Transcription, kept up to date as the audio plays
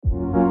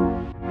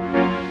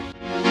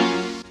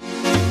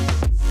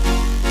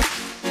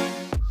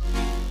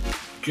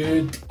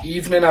Good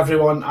evening,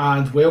 everyone,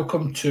 and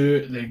welcome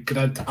to the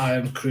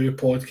Irn-Cru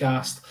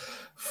podcast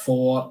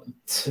for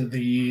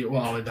the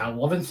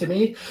 11th of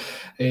May.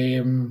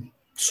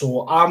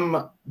 So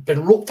I'm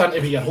been roped in to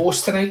be your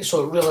host tonight,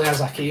 so it really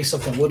is a case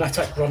of the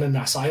lunatic running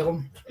the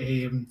asylum.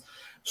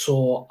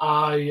 So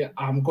I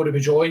am going to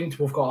be joined.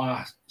 We've got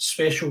a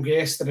special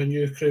guest and a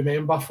new crew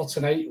member for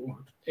tonight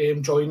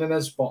joining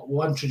us, but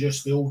we'll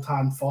introduce the old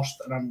hand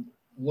first, and I'm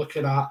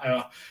looking at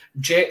our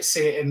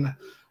jet-setting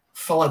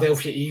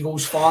Philadelphia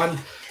Eagles fan,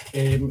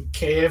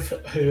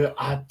 Kev, who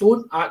I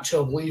don't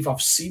actually believe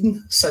I've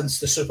seen since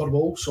the Super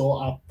Bowl, so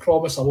I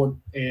promise I won't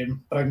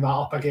bring that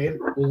up again.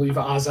 We'll leave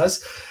it as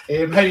is.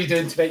 How are you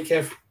doing tonight,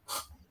 Kev?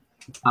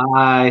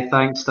 Hi,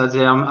 thanks,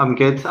 Dudley. I'm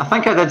good. I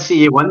think I did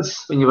see you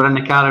once when you were in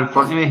the car in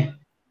front of me,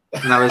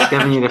 and I was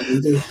giving you the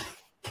finger.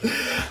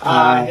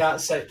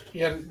 That's it.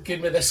 You're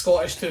giving me the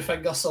Scottish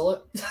two-finger salute.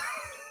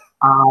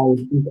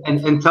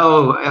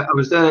 Until I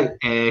was doing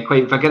it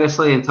quite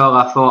vigorously until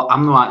I thought,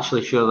 I'm not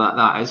actually sure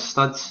that is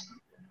studs.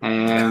 So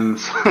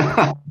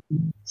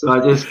I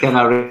just kind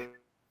of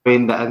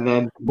reined it, and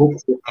then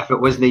if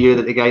it wasn't you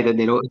that the guy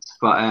didn't notice.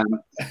 But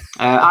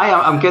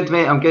I'm good,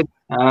 mate. I'm good.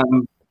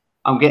 I'm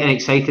getting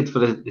excited for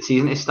the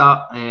season to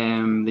start.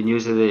 The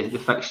news of the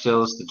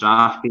fixtures, the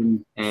draft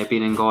being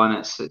and gone,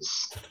 it's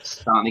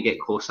starting to get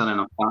closer, and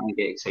I'm starting to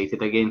get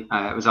excited again.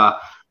 It was a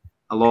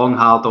long,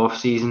 hard off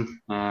season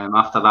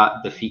after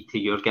that defeat to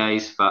your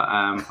guys, but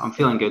I'm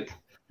feeling good.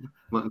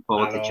 Looking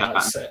forward to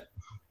chatting.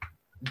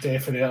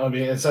 Definitely,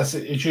 mate. As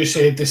you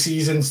said, the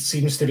season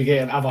seems to be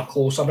getting ever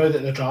closer now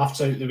that the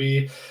draft's out the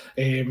way.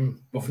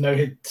 We've now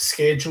had the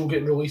schedule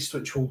getting released,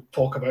 which we'll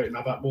talk about in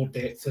a bit more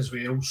depth as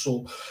well.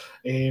 So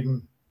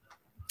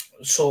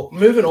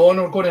moving on,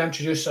 we're going to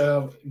introduce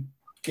our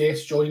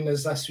guest joining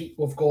us this week.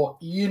 We've got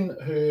Ian,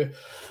 who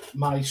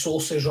my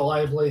sources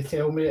reliably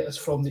tell me is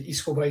from the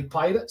East Kilbride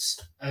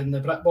Pirates in the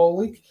Britball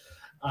League,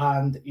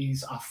 and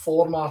he's a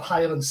former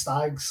Highland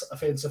Stags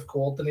offensive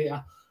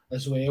coordinator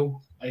as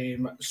well.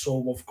 So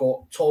we've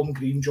got Tom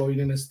Green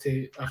joining us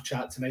to our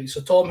chat tonight. So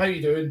Tom, how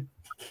you doing?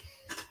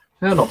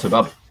 Yeah, not too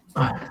bad.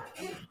 I'm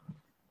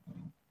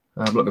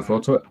looking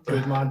forward to it.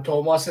 Good man,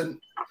 Tom.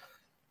 Listen,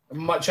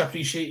 much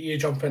appreciate you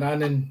jumping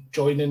in and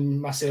joining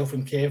myself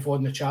and Kev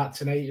on the chat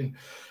tonight, and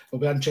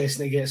it'll be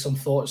interesting to get some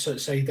thoughts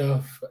outside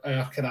of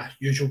our kind of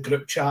usual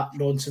group chat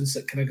nonsense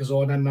that kind of goes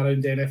on in and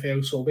around the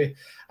NFL. So it'll be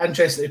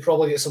interesting to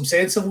probably get some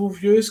sensible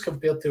views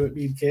compared to what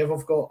me and Kev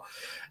have got.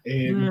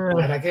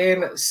 And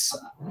again, it's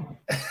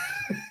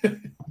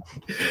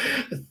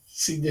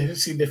seen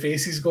the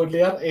faces going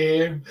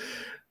there.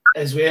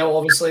 As well,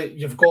 obviously,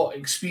 you've got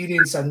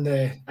experience in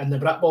the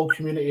Britball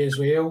community as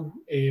well,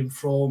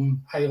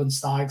 from Highland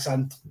Stags,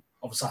 and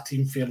obviously a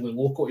team fairly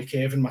local to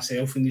Kevin,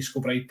 myself, and the East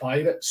Kilbride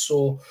Pirates.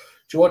 So,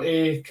 do you want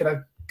to kind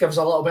of give us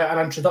a little bit of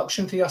an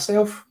introduction to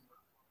yourself?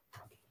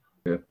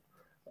 Yeah.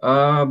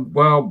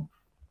 Well,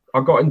 I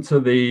got into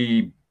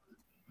the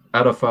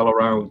NFL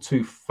around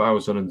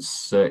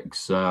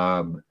 2006,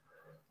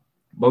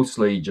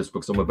 mostly just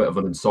because I'm a bit of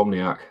an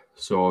insomniac.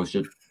 So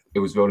it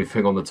was the only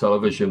thing on the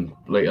television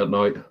late at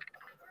night.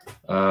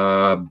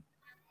 And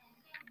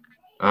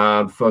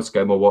first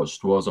game I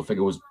watched was, I think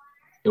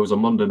it was a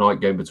Monday night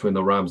game between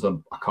the Rams,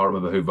 and I can't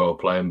remember who they were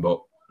playing,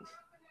 but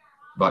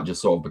that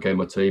just sort of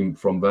became a team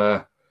from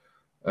there.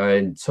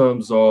 In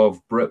terms of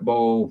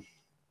Britball,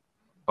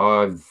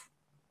 I've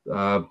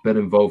been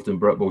involved in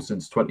Britball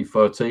since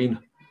 2013.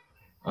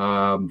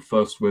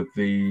 First with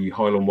the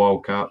Highland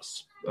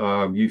Wildcats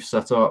youth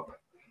setup,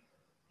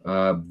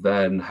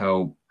 then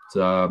helped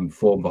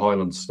form the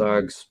Highland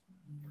Stags,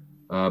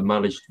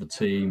 managed the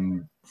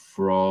team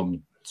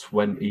from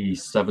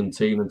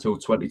 2017 until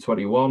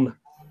 2021,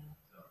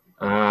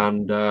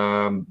 and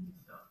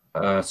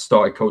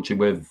started coaching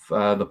with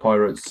the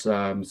Pirates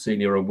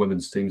senior and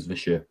women's teams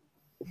this year.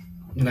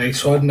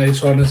 Nice one.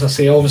 As I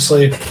say,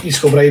 obviously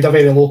East Kilbride, a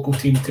very local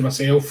team to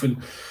myself, and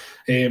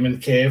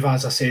Kev,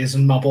 as I says,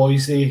 and my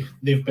boys,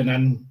 they've been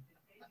in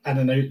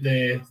and out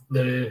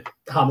the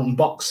Hamilton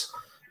Bucks.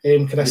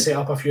 Kind of set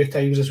up a few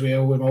times as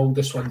well, and all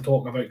this one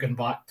talking about going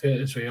back to it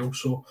as well.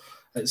 So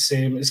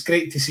it's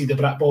great to see the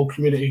Britball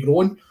community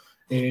growing,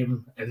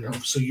 and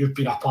obviously you've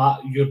been a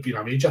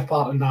major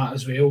part in that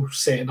as well,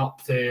 setting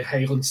up the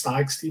Highland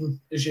Stags team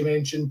as you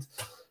mentioned.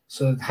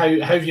 So how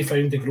have you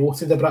found the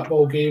growth of the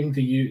Britball game?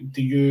 Do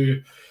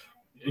you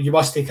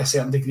must take a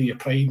certain degree of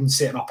pride in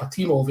setting up a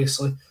team,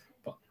 obviously,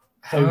 but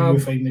how do you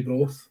find the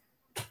growth?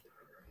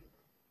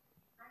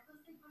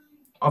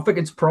 I think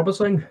it's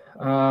promising.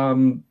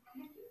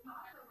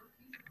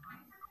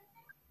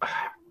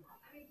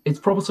 It's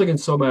promising in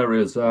some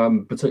areas,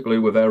 particularly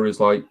with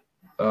areas like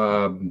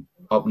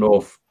up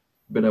north,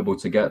 been able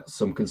to get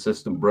some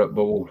consistent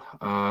Britball.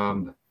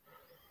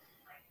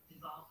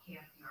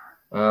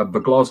 The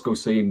Glasgow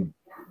scene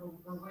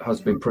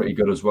has been pretty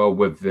good as well,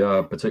 with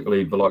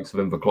particularly the likes of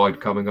Inverclyde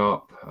coming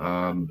up.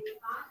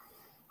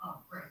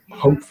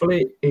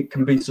 Hopefully it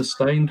can be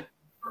sustained,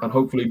 and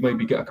hopefully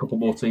maybe get a couple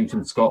more teams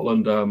in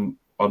Scotland.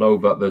 I know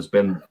that there's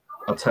been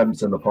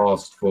attempts in the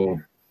past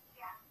for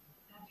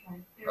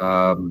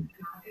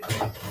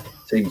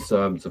teams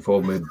to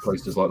form in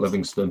places like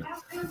Livingston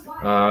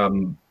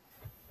and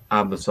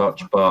the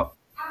such. But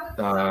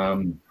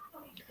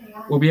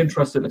we'll be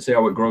interested to see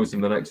how it grows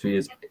in the next few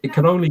years. It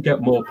can only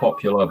get more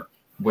popular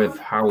with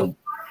how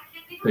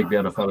big the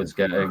NFL is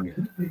getting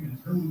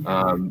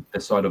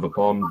this side of the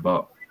pond.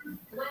 But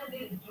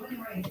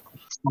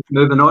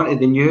moving on to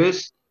the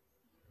news.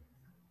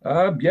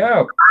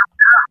 Yeah.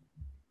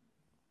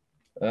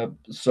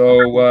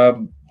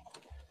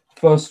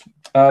 First,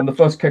 the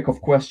first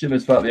kickoff question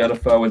is about the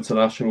NFL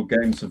international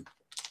games have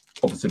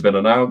obviously been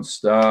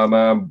announced.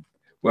 Where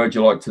would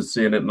you like to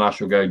see an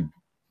international game?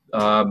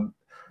 The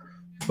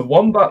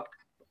one that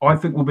I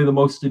think will be the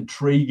most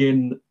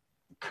intriguing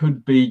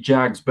could be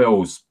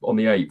Jags-Bills on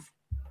the 8th.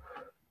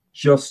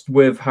 Just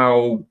with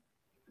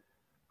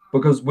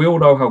because we all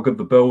know how good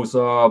the Bills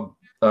are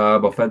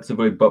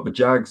offensively, but the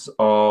Jags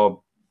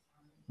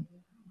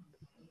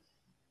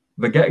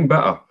they're getting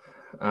better.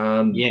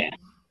 And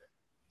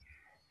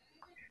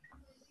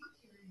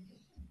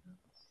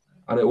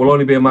and it will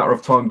only be a matter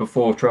of time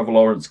before Trevor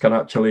Lawrence can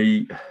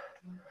actually...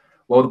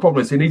 Well, the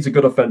problem is he needs a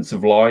good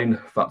offensive line.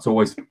 That's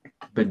always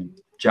been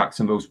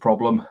Jacksonville's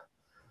problem.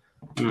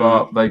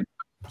 But they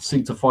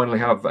seem to finally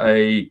have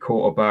a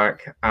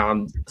quarterback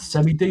and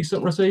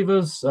semi-decent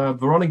receivers. The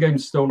running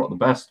game's still not the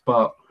best,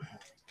 but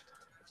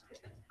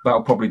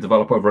that'll probably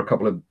develop over a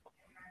couple of...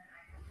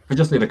 We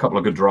just need a couple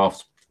of good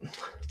drafts.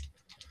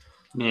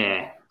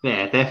 Yeah,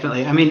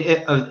 definitely. I mean,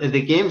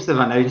 the games they've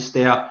announced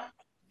there,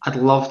 I'd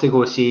love to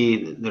go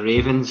see the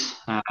Ravens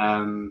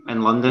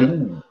in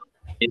London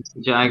against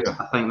the Jags. Yeah.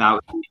 I think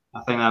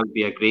that would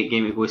be a great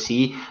game to go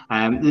see.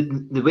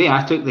 The way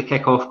I took the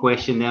kickoff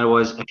question there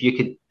was if you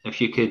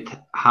could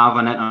have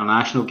an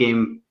international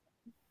game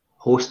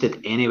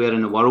hosted anywhere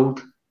in the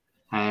world,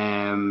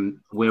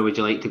 where would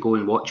you like to go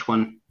and watch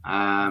one,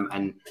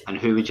 and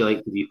who would you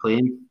like to be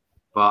playing?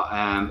 But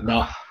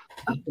no.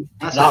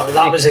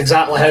 That was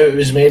exactly how it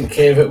was meant,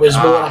 Kev. It was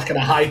more like a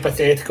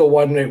hypothetical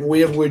one.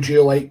 Where would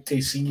you like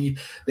to see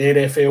the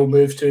NFL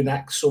move to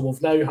next? So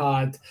we've now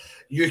had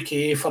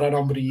UK for a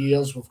number of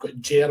years. We've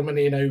got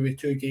Germany now with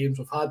 2 games.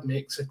 We've had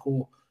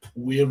Mexico.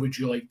 Where would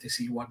you like to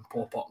see one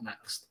pop up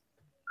next?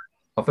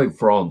 I think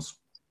France.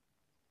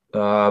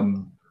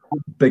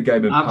 Big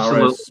game in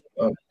Paris.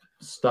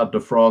 Stade de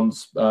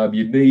France.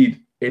 You'd need...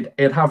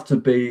 It'd have to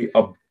be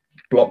a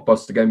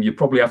blockbuster game. You'd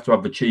probably have to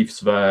have the Chiefs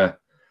there.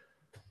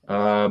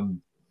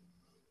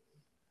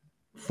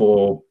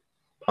 For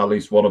at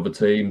least one of the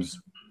teams.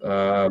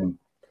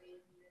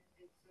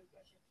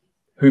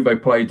 Who they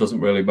play doesn't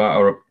really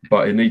matter,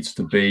 but it needs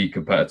to be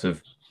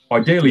competitive.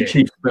 Ideally,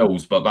 Chiefs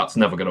Bills, but that's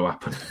never going to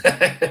happen.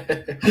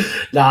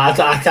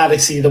 I can't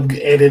see them,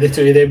 any of the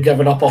two of them,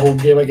 giving up a home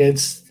game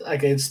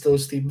against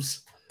those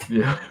teams.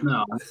 Yeah,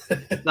 no,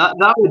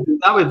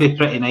 that would be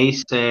pretty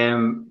nice.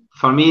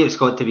 For me, it's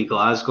got to be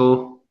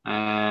Glasgow.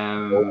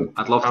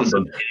 I'd love to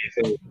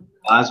see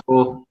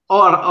Glasgow,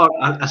 or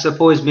I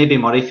suppose maybe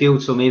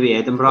Murrayfield, so maybe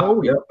Edinburgh.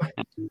 Oh yeah,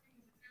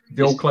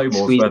 the old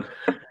Claymores then.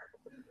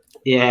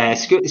 Yeah,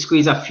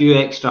 squeeze a few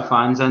extra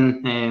fans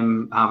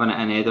in, having it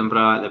in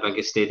Edinburgh at the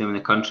biggest stadium in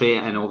the country,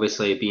 and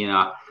obviously being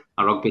a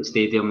rugby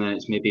stadium, then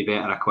it's maybe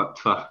better equipped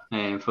for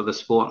the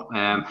sport.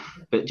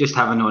 But just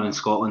having one in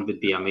Scotland would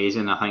be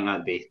amazing. I think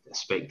that'd be a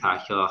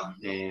spectacular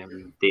day out.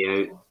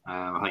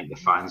 I think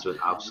the fans would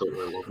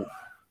absolutely love it.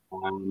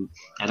 And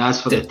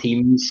as for the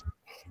teams,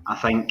 I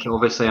think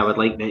obviously I would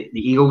like the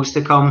Eagles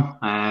to come,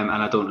 and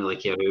I don't really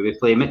care who we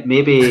play.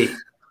 Maybe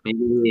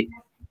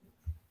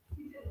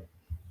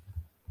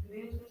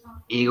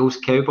Eagles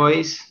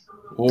Cowboys.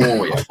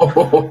 Oh yeah,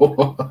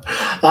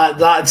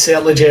 that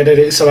certainly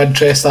generates some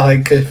interest. I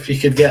think if you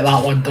could get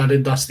that one done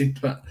and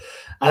dusted, but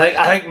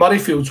I think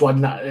Murrayfield's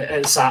one.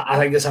 I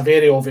think it's a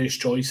very obvious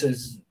choice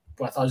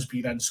with us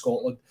being in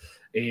Scotland.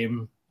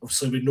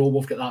 Obviously, we know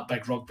we've got that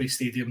big rugby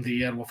stadium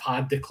there. We've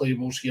had the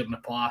Claymores here in the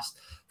past.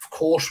 Of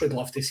course, we'd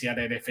love to see an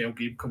NFL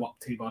game come up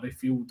to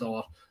Murrayfield,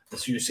 or,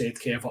 as you said,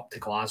 Kev, up to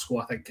Glasgow.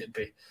 I think it'd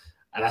be,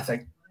 and I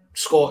think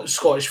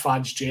Scottish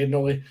fans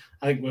generally,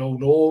 I think we all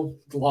know,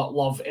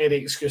 love any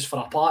excuse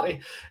for a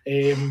party.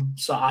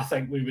 So I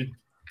think we would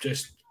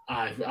just,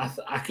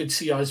 I could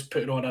see us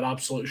putting on an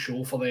absolute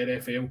show for the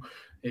NFL.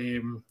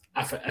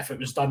 If it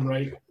was done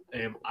right,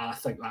 I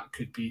think that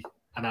could be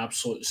an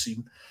absolute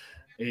scene.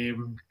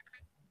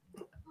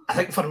 I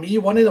think for me,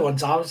 one of the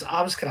ones I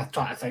was kind of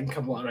trying to think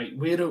of, like, right,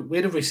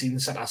 where have we seen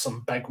sort of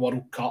some big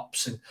World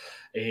Cups,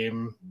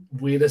 and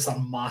where is there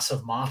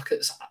massive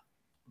markets?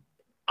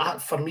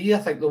 For me, I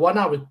think the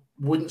one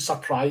wouldn't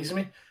surprise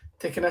me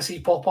to kind of see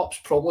pop-ups,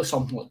 probably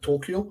something like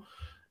Tokyo.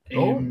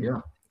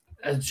 Yeah.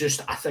 It's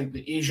just, I think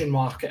the Asian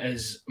market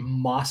is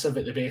massive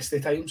at the best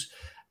of times.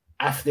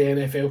 If the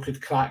NFL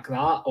could crack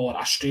that, or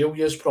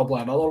Australia's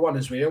probably another one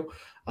as well,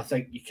 I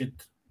think you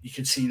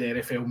could see the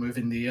NFL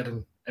moving there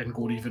and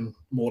going even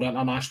more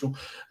international.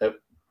 It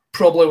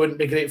probably wouldn't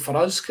be great for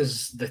us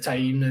because the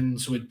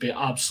timings would be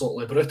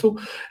absolutely brutal.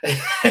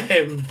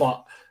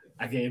 But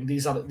again,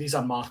 these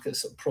are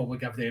markets that probably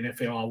give the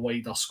NFL a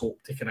wider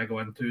scope to kind of go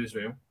into as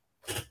well.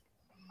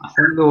 I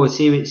think though,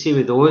 see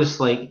with those,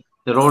 like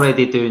they're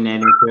already doing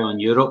NFL in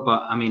Europe,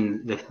 but I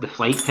mean the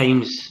flight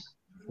times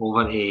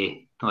over to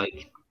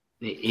like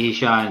the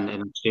Asia and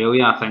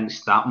Australia, I think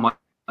is that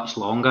much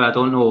longer. I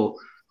don't know,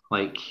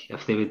 like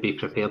if they would be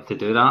prepared to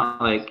do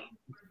that. Like,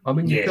 I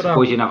mean, you Yeah. could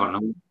suppose have you never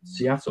know.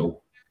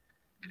 Seattle,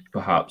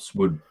 perhaps,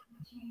 would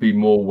be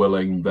more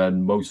willing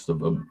than most of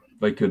them.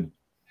 They could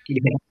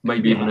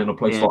maybe even in a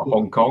place like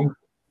Hong Kong,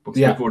 because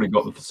Yeah. they've already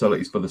got the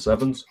facilities for the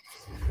sevens.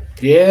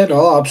 Yeah,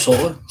 no,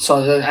 absolutely.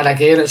 So, and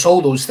again, it's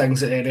all those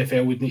things that the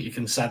NFL would need to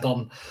consider.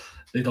 And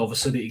they'd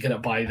obviously need to get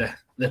it by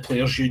the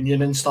players'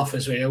 union and stuff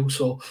as well.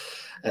 So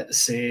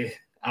it's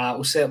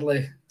will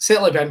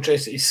certainly be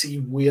interesting to see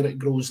where it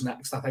grows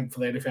next. I think for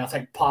the NFL, I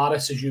think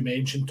Paris, as you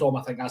mentioned, Tom,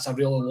 I think that's a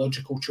really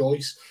logical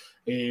choice.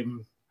 Getting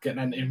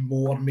into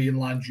more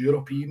mainland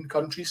European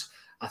countries,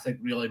 I think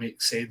really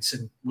makes sense.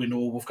 And we know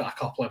we've got a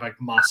couple of big,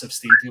 massive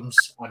stadiums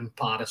in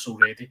Paris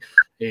already.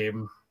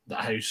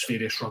 That house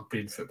various rugby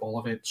and football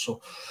events.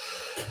 So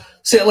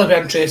certainly be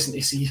interesting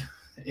to see.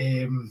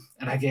 And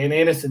again,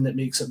 anything that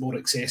makes it more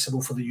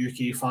accessible for the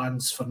UK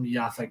fans, for me,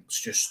 I think it's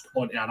just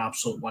onto an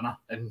absolute winner.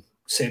 And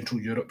Central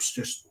Europe's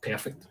just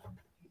perfect.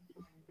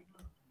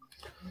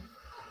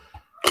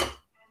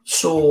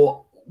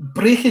 So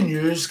breaking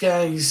news,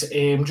 guys.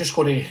 I'm just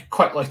going to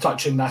quickly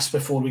touch on this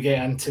before we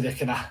get into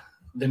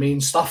the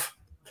main stuff.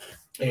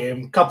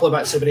 Couple of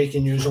bits of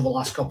breaking news over the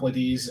last couple of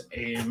days.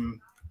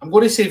 I'm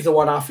going to save the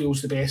one I feel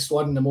is the best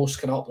one, the most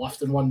kind of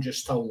uplifting one,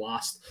 just till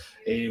last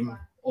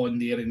on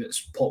there, and it's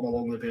popping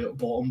along the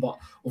bottom. But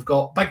we've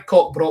got Big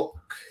Cock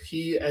Brock.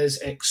 He is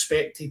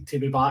expected to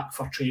be back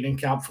for training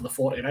camp for the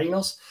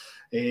 49ers.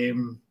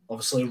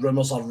 Obviously,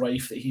 rumours are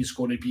rife that he's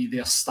going to be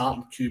their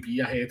starting QB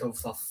ahead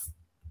of the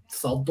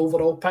third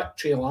overall pick,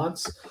 Trey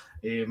Lance.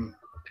 I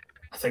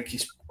think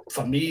he's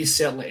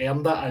certainly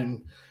earned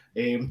it.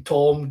 And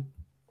Tom,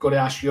 going to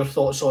ask your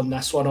thoughts on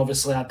this one.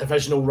 Obviously, a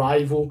divisional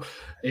rival.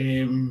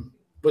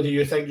 What do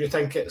you think? Do you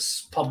think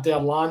it's Purdy or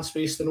Lance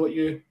based on what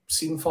you've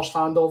seen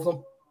firsthand of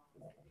them?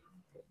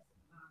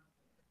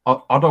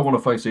 I don't want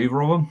to face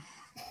either of them,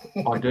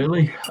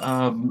 ideally.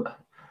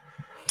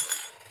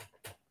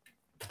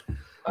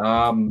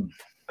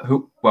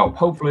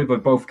 Hopefully they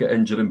both get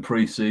injured in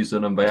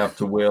pre-season and they have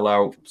to wheel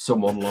out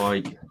someone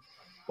like...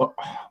 Well,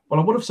 I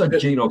would have said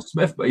Geno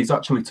Smith, but he's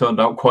actually turned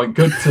out quite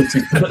good since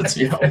he's been at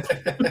Seattle.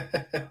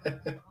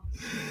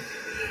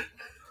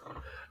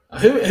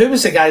 Who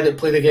was the guy that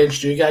played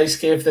against you guys,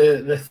 gave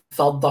the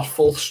third or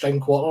fourth string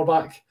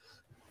quarterback?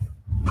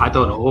 I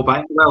don't know,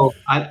 but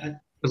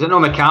was it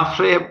not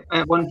McCaffrey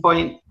at one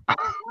point?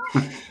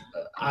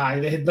 Aye,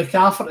 they had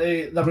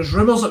McCaffrey. There was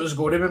rumours it was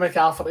going to be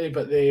McCaffrey,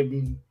 but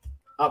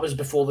that was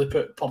before they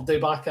put Purdy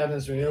back in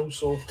as well.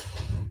 So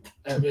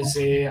it was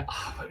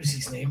what was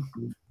his name?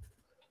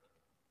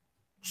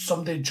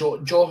 Somebody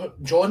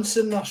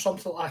Johnson or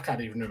something. I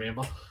can't even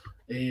remember.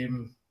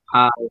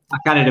 I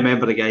can't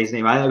remember the guy's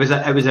name.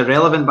 It was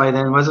irrelevant by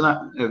then, wasn't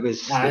it? It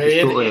was totally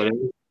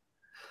irrelevant.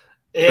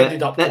 He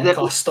ended up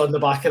concussed on the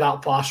back of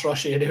that pass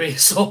rush anyway.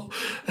 So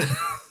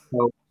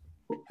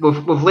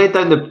we've laid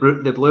down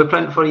the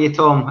blueprint for you,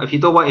 Tom. If you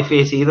don't want to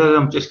face either of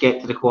them, just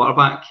get to the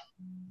quarterback.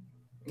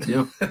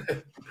 Yeah.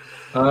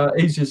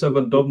 Easier said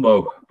than done,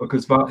 though,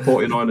 because that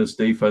 49ers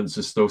defense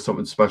is still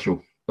something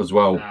special as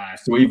well.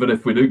 So even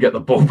if we do get the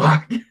ball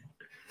back,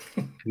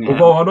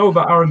 although I know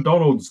that Aaron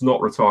Donald's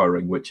not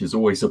retiring, which is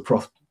always a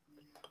problem.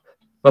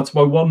 That's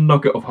my one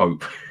nugget of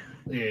hope.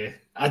 Yeah,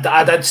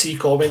 I did see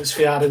comments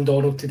for Aaron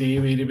Donald today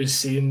where he was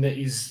saying that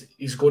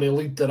he's going to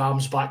lead the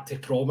Rams back to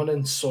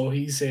prominence. So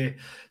he's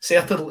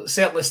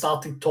certainly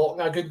started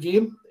talking a good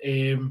game.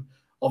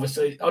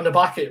 Obviously, on the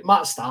back of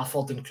Matt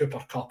Stafford and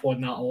Cooper Kupp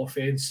on that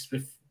offense,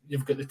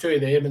 you've got the two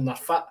of them and they're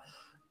fit.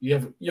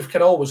 You've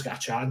kind of always got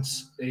a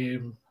chance.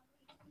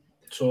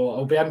 So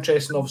it'll be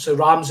interesting. Obviously,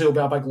 Ramsey will be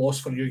a big loss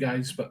for you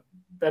guys, but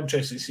it'll be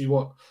interesting to see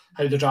how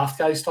the draft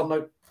guys turn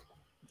out.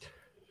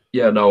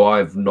 Yeah, no,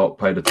 I've not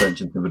paid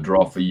attention to the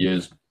draft for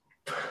years.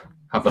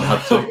 Haven't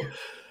had to.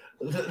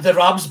 The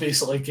Rams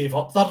basically gave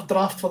up their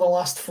draft for the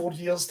last 4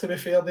 years, to be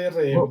fair.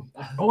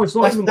 It's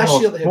not even the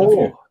last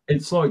 4.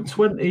 It's like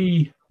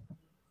 20...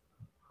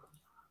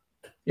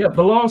 Yeah,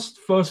 the last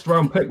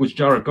first-round pick was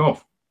Jared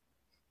Goff.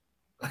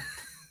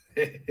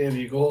 Here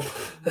you go.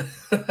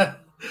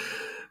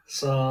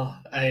 So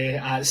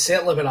it's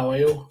certainly been a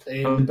while.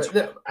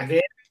 But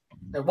again,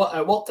 it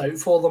worked out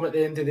for them at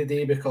the end of the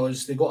day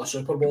because they got a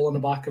Super Bowl on the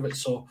back of it.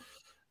 So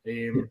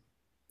they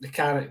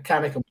can't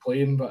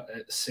complain. But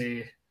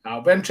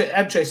it'll be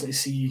interesting to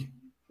see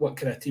what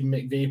kind of team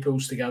McVay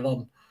pulls together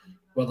and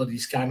whether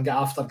these can get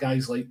after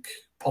guys like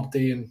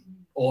Purdy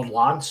or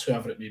Lance,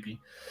 whoever it may be.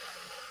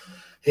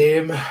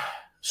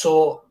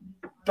 So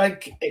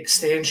big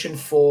extension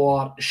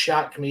for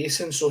Shaq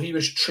Mason. So he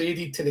was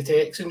traded to the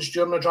Texans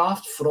during the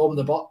draft from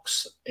the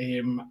Bucs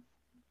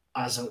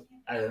as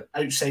an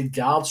outside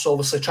guard. So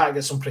obviously trying to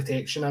get some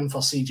protection in for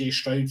CJ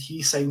Stroud.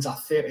 He signs a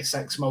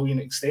 $36 million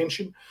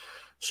extension.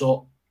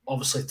 So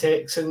obviously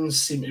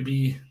Texans seem to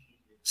be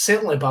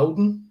certainly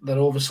building. They're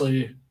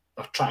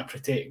or try to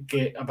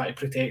get a bit of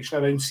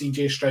protection around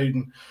CJ Stroud,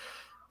 and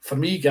for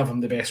me, give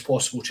him the best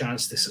possible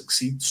chance to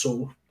succeed.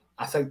 So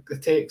I think the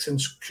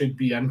Texans could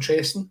be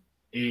interesting.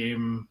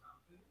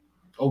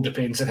 All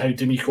depends on how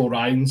D'Amico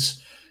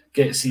Ryans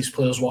gets these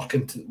players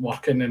working,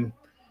 and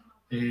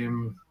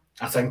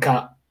I think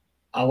a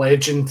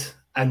legend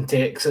in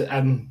Texas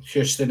in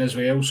Houston as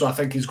well. So I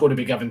think he's going to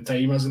be given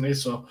time, isn't he?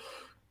 So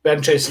be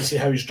interested to see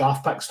how his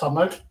draft picks turn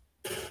out.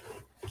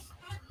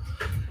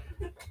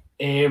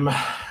 And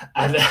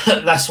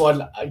this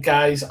one,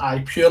 guys, I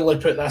purely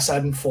put this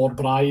in for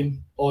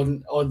Brian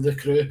on the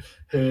crew,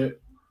 who,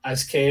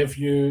 as Kev,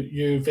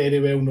 you very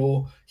well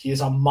know, he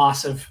is a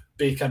massive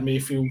Baker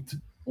Mayfield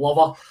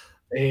lover.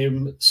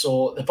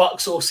 So the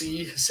Bucks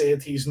OC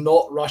said he's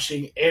not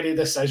rushing any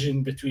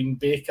decision between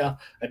Baker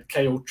and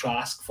Kyle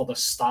Trask for the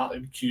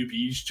starting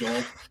QB's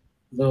job.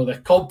 Though the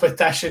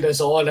competition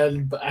is on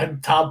in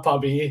Tampa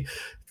Bay,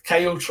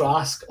 Kyle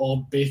Trask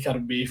or Baker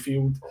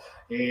Mayfield.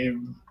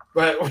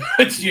 What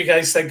do you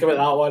guys think about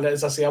that one?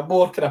 As I say, I'm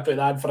more going to put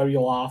that in for how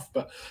you laugh,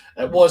 but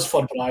it was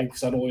for Brian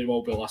because I know he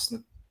will be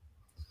listening.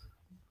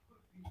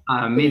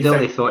 I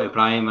immediately thought of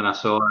Brian when I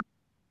saw it,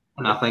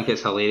 and I think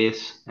it's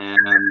hilarious.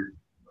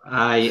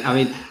 I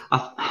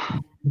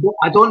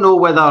don't know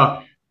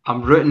whether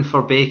I'm rooting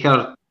for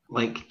Baker,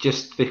 like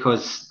just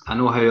because I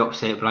know how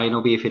upset Brian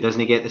will be if he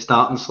doesn't get the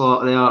starting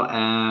slot there,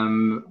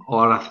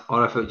 or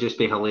if it would just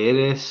be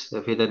hilarious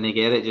if he didn't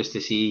get it, just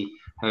to see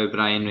how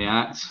Brian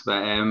reacts.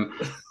 But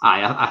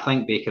I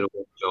think Baker will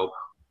win the job.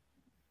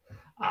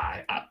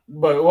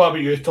 But what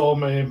about you,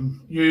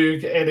 Tom? You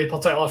get any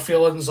particular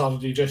feelings, or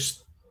do you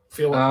just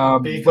feel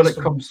like when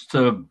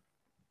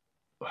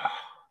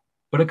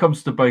it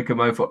comes to Baker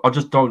Mayfield, I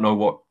just don't know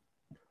what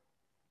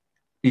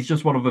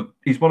he's one of them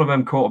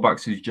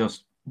quarterbacks who's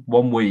just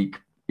 1 week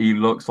he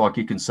looks like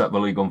he can set the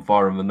league on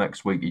fire, and the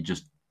next week he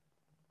just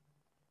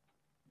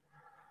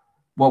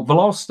the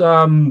last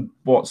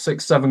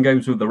 6-7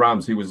 games with the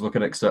Rams he was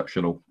looking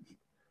exceptional.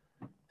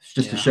 It's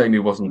just a shame he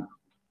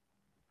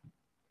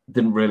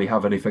didn't really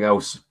have anything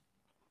else.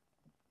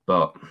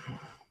 But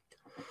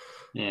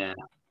yeah,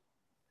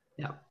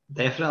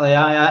 definitely.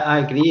 I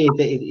agree.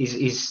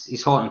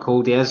 He's hot and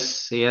cold. He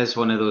is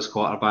one of those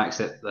quarterbacks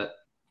that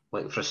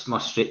like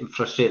frustrate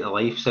the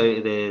life out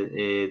of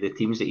the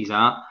teams that he's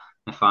at,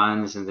 the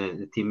fans and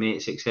the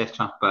teammates,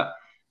 etc. But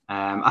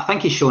I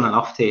think he's shown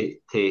enough to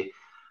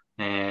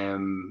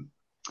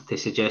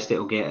suggest that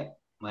he'll get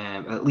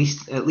at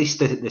least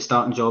the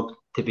starting job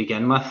to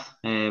begin with.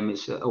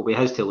 It'll be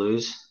his to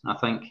lose, I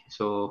think.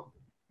 So,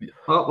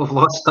 we've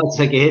lost Studs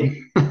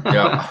again.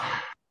 Yeah.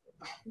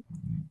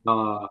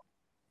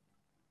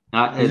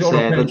 It's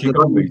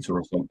the meter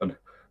or something.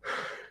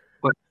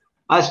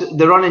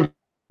 The running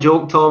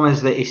joke, Tom,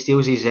 is that he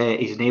steals his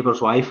neighbour's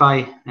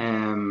Wi-Fi,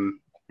 and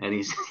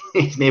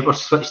his neighbour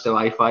switched the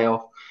Wi-Fi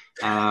off.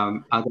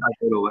 I don't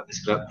know what the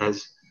script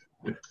is.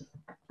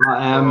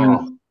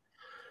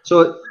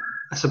 So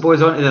I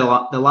suppose on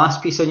to the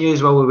last piece of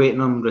news while we're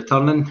waiting on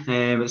returning.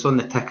 It's on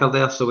the ticker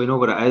there, so we know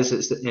what it is.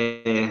 It's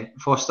the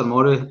Foster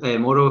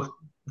Moreau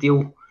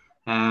deal.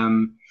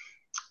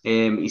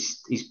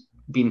 He's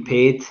been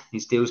paid.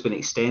 His deal's been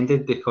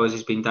extended because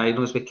he's been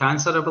diagnosed with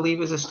cancer, I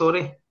believe is the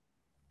story.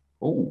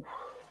 Oh.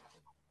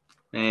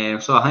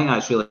 So I think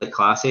that's really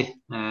classy.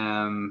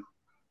 You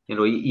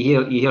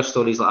hear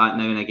stories like that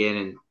now and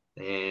again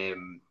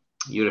in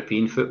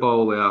European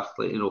football where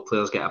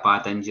players get a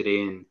bad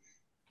injury and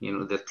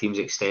their teams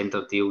extend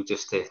their deal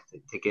just to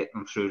get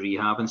them through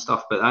rehab and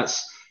stuff. But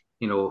that's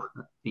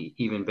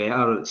even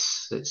better.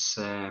 It's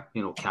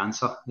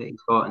cancer that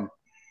he's got, and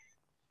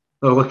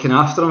they're looking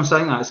after him. So I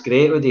think that's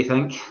great. What do you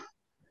think?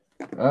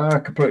 I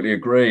completely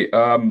agree.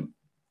 I'm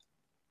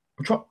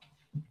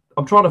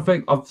trying to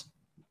think. I've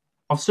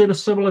seen a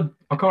similar.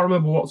 I can't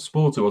remember what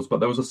sport it was, but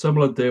there was a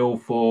similar deal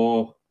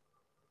for.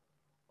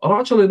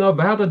 Actually, no,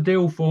 they had a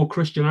deal for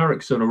Christian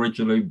Eriksen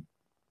originally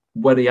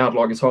when he had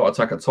his heart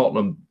attack at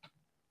Tottenham.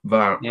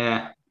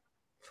 Aye.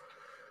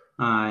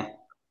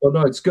 But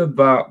no, it's good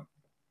that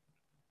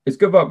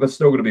they're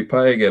still going to be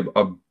paying him.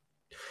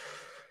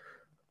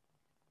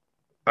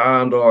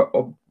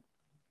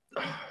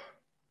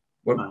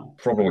 What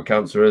problem with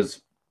cancer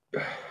is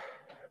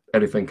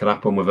anything can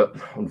happen with it,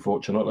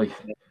 unfortunately.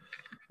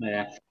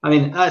 Yeah, I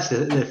mean that's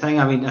the thing.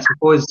 I mean, I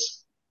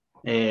suppose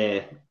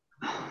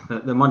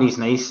the money's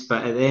nice,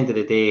 but at the end of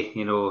the day,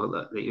 you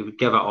would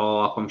give it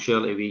all up. I'm sure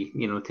to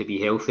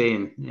be healthy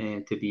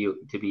and to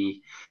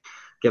be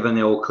given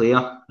the all clear.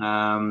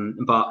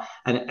 But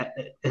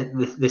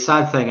the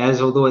sad thing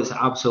is, although it's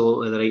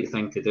absolutely the right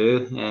thing to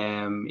do,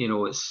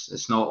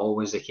 it's not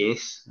always the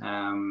case.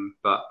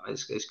 But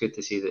it's good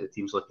to see that the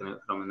team's looking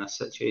out for him in this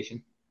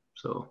situation.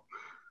 So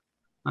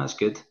that's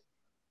good.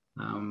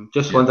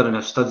 Just wondering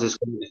if Studs is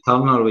going to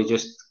return, or we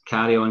just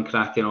carry on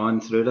cracking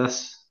on through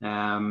this.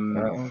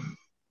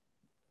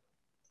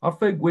 I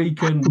think we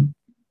can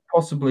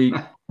possibly.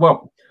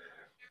 Well,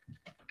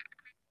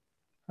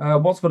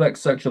 what's the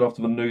next section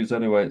after the news?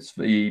 Anyway, it's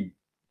the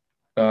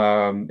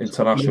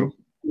international.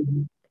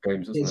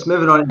 games, isn't it's it?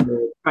 moving on to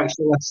the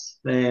fixture list,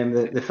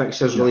 the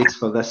fixtures released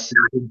for this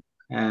season.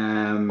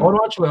 Oh, no,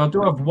 actually, I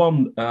do have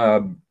one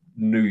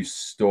news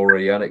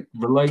story, and it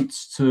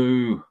relates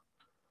to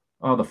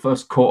the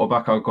first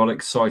quarterback I got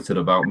excited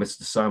about,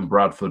 Mr. Sam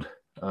Bradford,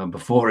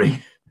 before his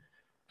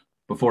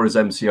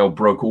MCL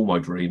broke all my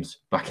dreams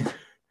back in.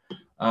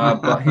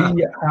 But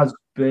he has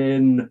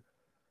been.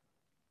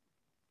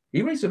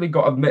 He recently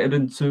got admitted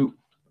into,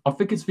 I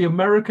think it's the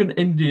American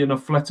Indian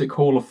Athletic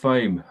Hall of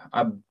Fame.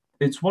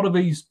 It's one of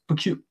these. I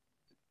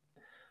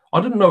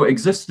didn't know it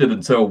existed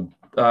until.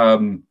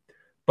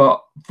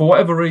 But for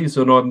whatever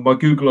reason, on my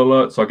Google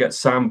alerts, I get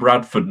Sam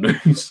Bradford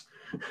news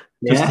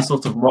just to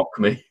sort of mock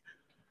me.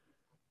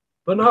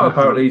 But no,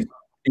 apparently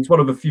he's one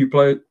of a few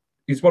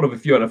He's one of a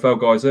few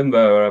NFL guys in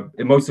there.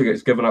 It mostly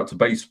gets given out to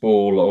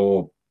baseball,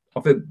 or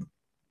I think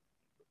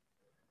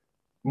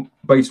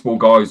baseball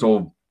guys,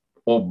 or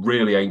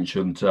really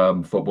ancient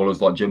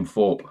footballers like Jim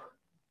Thorpe.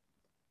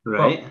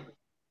 Right.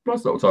 But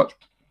nice little touch.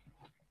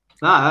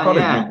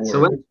 Yeah.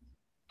 So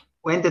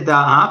when did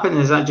that happen?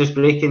 Is that just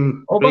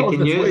breaking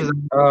news?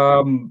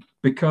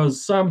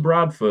 Because Sam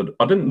Bradford,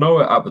 I didn't know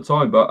it at the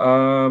time, but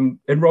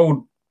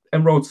enrolled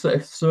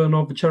citizen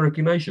of the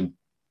Cherokee Nation.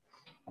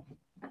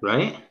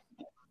 Right.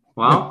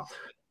 Wow.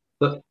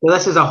 Yeah. So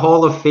this is a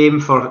Hall of Fame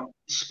for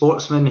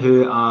sportsmen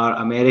who are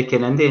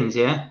American Indians,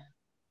 yeah?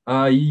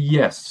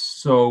 Yes.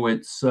 So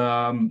it's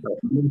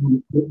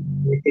American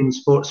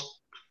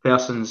sports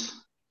persons.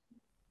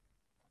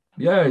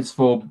 Yeah, it's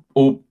for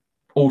all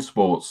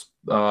sports.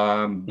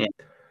 There's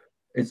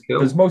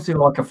mostly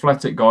like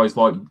athletic guys,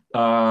 like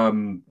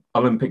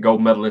Olympic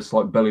gold medalists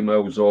like Billy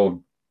Mills, or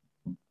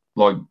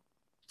like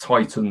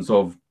titans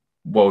of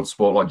world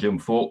sport like Jim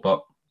Thorpe.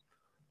 But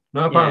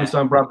no, apparently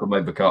Sam Bradford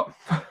made the cut.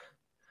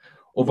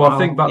 Although I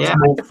think that's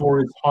more for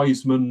his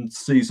Heisman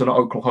season at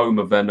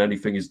Oklahoma than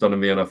anything he's done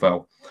in the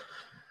NFL.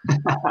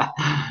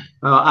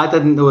 Well, I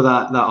didn't know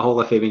that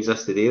Hall of Fame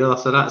existed either,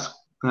 so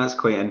that's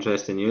quite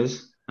interesting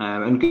news.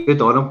 And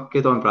good on him,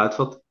 good on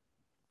Bradford.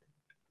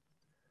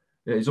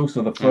 Yeah, he's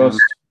also the first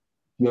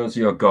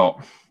jersey I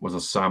got was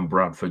a Sam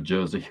Bradford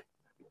jersey.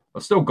 I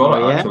still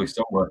got it actually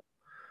somewhere.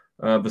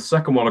 The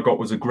second one I got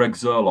was a Greg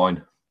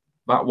Zerline.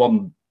 That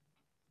one,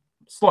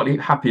 slightly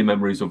happier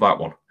memories of that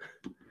one.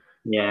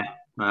 Yeah.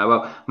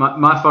 Well,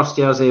 my first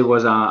jersey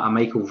was a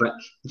Michael Vick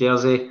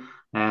jersey.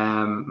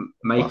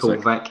 Michael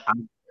Vick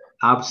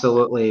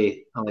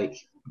absolutely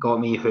got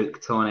me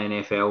hooked on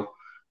NFL.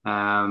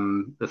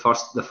 The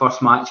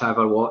first match I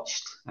ever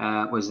watched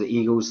was the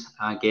Eagles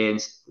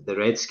against the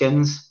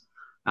Redskins.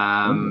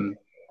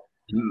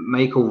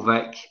 Michael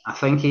Vick, I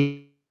think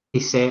he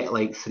set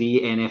like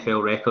 3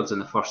 NFL records in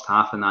the first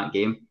half in that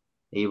game.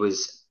 He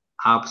was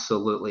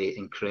absolutely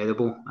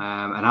incredible.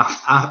 And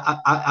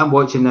I'm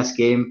watching this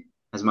game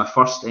as my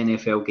first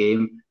NFL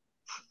game,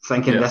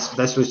 thinking this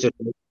is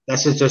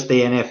just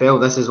the NFL.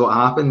 This is what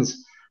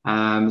happens.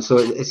 So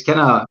it's kind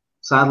of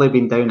sadly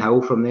been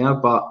downhill from there,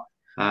 but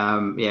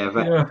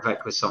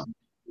Vic was something.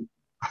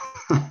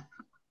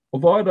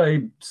 Well, I had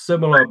a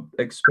similar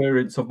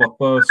experience of my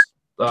first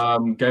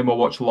game I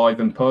watched live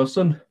in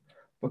person,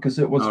 because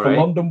it was the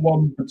London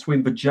one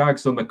between the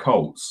Jags and the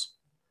Colts.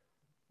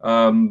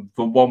 The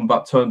one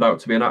that turned out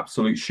to be an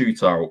absolute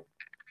shootout.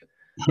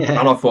 Yeah.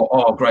 And I thought,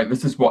 oh, great,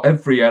 this is what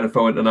every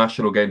NFL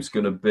international game is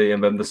going to be.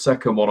 And then the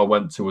second one I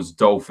went to was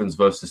Dolphins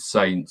versus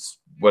Saints,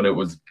 when it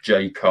was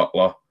Jay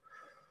Cutler.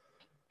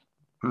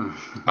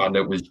 And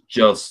it was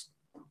just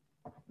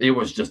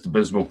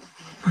abysmal.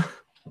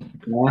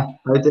 Yeah.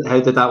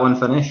 How did that one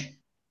finish?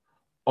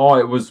 Oh,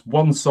 it was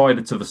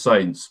one-sided to the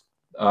Saints.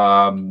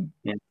 And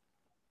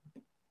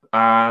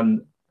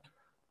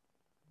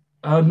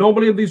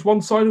normally in these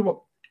one-sided,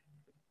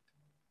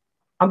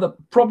 and the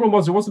problem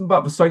was, it wasn't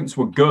that the Saints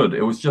were good.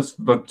 It was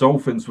just the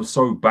Dolphins were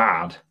so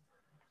bad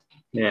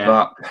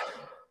that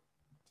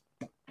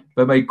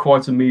they made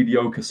quite a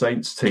mediocre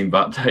Saints team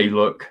that day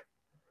look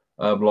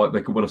like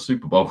they could win a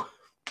Super Bowl.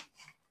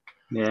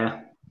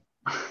 Yeah.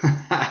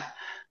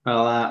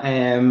 Well,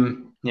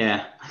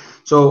 yeah.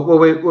 So will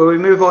we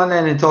move on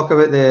then and talk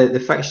about the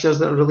fixtures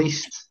that are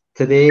released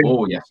today?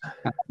 Oh, yes.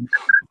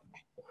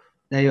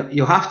 Now,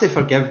 you'll have to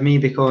forgive me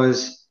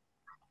because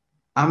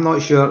I'm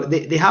not sure.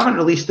 They haven't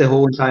released the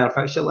whole entire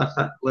fixture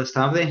list,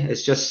 have they?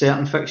 It's just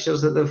certain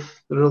fixtures that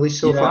they've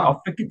released so far. I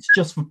think it's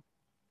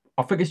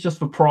just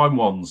for prime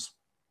ones.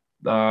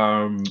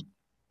 Well,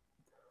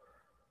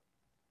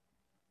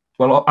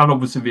 and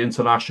obviously the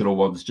international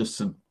ones, just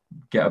to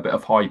get a bit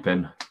of hype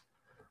in.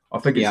 I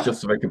think it's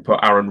just so they can put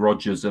Aaron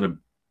Rodgers in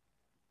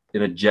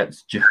a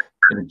Jets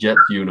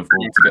uniform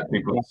to get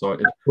people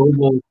excited.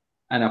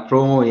 And a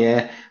promo,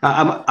 yeah.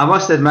 I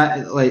must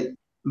admit, like,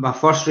 my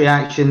first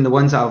reaction, the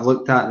ones that I've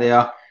looked at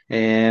there,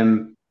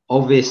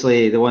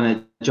 obviously the one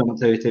that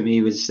jumped out at me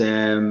was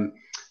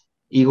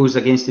Eagles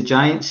against the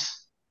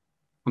Giants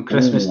on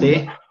Christmas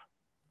Day.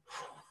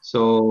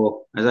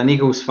 So as an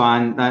Eagles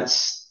fan,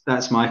 that's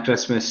my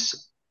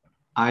Christmas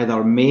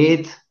either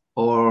made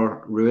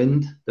or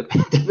ruined,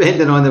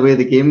 depending on the way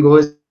the game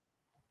goes.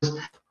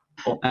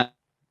 But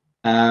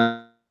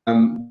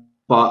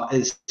but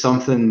it's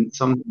something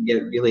you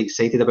get really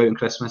excited about in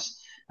Christmas.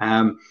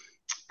 And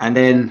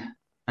then,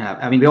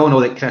 I mean, we all know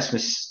that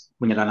Christmas,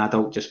 when you're an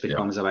adult, just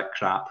becomes a bit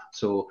crap.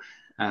 So,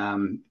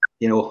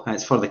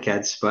 it's for the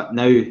kids. But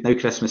now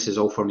Christmas is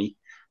all for me.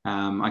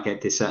 I get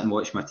to sit and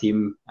watch my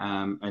team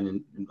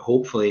and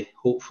hopefully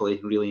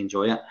really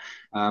enjoy it.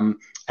 And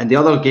the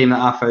other game that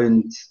I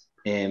found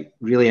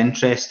really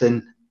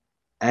interesting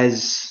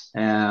is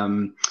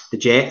the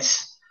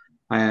Jets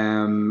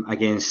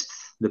against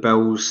the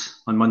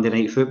Bills on Monday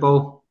Night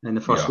Football in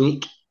the first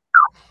week.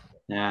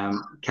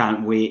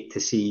 Can't wait to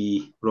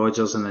see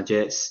Rodgers in a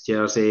Jets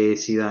jersey,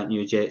 see that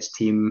new Jets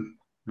team,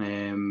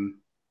 the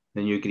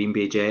new Green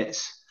Bay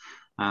Jets.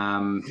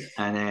 And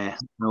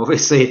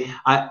obviously,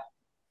 I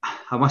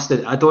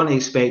don't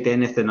expect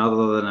anything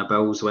other than a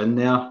Bills win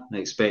there. I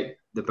expect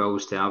the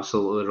Bills to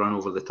absolutely run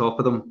over the top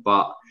of them,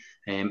 but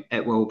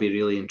it will be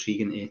really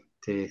intriguing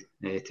to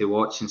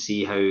watch and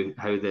see how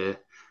the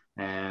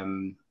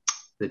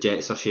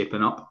Jets are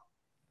shaping up.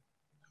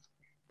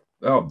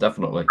 Oh,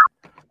 definitely.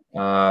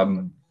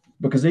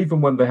 Because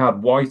even when they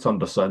had White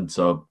under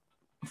centre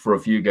for a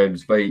few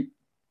games, the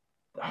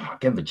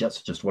Jets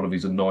are just one of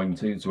these annoying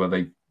teams where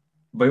they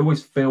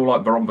always feel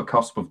like they're on the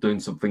cusp of doing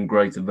something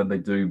great, and then they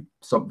do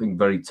something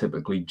very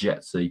typically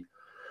Jetsy.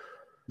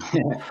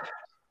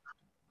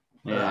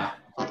 Yeah.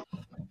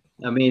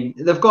 I mean,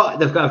 they've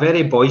got a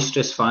very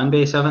boisterous fan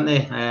base, haven't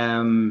they?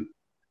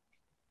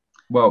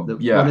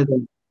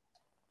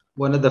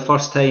 One of the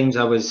first times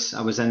I was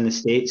in the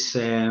States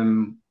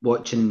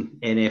watching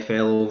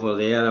NFL over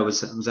there, I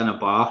was in a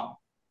bar,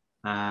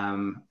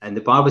 and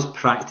the bar was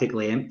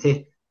practically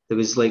empty. There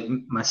was like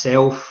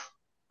myself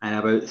and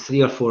about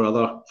 3 or 4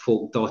 other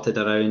folk dotted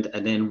around,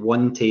 and then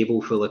one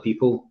table full of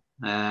people,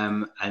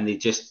 and they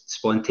just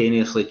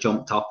spontaneously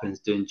jumped up and was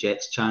doing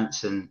Jets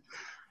chants, and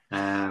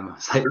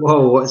it's like,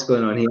 whoa, what's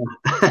going on here?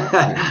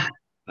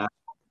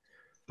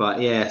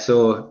 But yeah,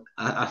 so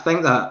I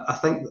think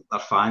their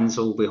fans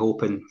will be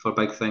hoping for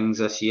big things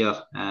this year.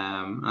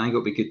 I think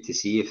it'll be good to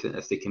see if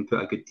they can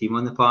put a good team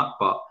on the park.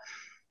 But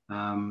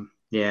I'm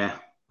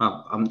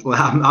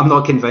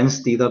not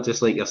convinced either.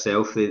 Just like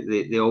yourself,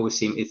 they always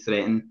seem to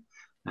threaten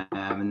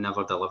and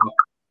never deliver.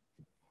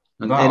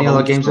 And any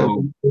other games?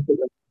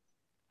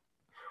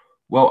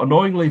 Well,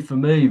 annoyingly for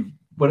me,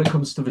 when it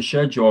comes to the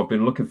schedule, I've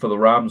been looking for the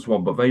Rams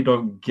one, but they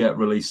don't get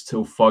released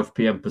till 5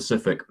 p.m.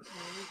 Pacific.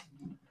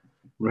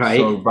 Right.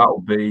 So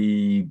that'll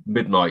be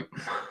midnight.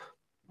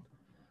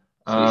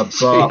 But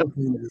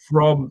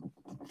from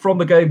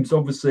the games,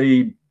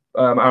 obviously,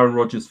 Aaron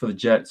Rodgers for the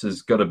Jets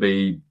is going to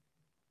be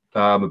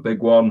a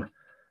big one.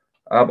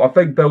 I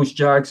think Bills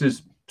Jags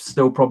is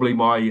still probably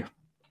my.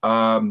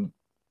 I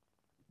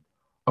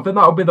think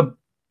that'll be the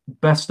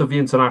best of the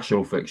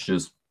international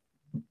fixtures,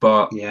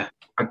 but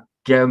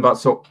again,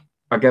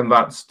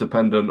 that's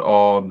dependent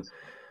on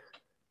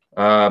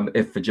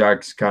if the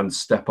Jags can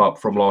step up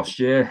from last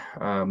year.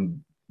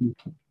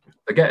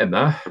 They're getting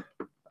there,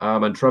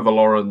 and Trevor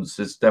Lawrence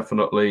is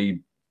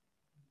definitely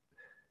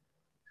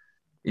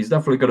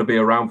going to be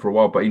around for a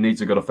while, but he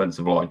needs a good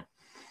offensive line.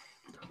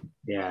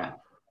 Yeah.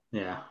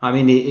 I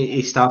mean,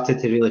 he started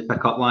to really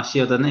pick up last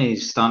year, didn't he?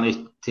 He's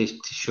starting to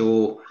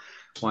show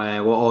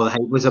what all the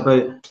hype was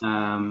about.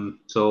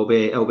 So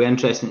it'll be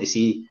interesting to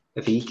see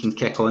if he can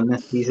kick on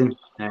this season.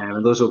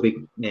 And those will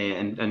be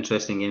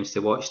interesting games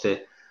to watch to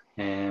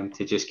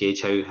just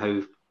gauge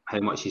how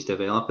much he's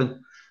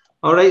developing.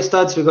 All right,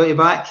 Studs, we got you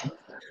back.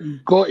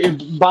 Got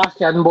you back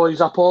in,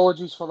 boys.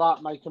 Apologies for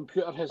that. My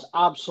computer has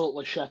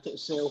absolutely shit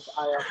itself.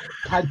 I have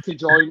had to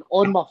join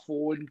on my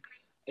phone,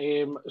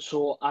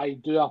 so I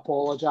do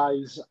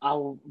apologise.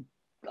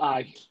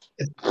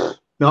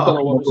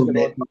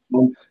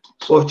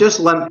 We've just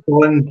limped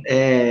on,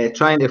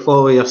 trying to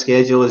follow your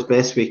schedule as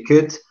best we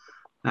could.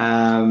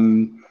 I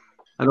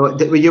know.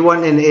 Were you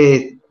wanting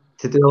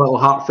to do a little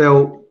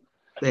heartfelt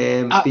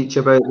speech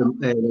about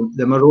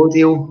the Moreau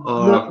deal?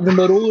 Or? The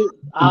Moreau,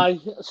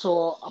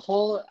 so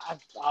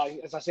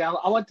as I say,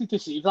 I wanted to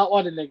save that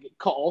one and then get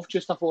cut off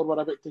just before we're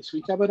about to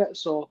speak about it.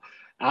 So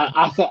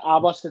I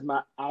must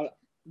admit,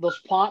 there's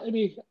part of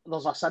me,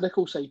 there's a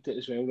cynical side to it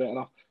as well, right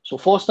enough. So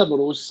Foster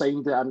Moreau's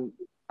signed an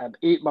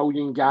 $8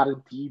 million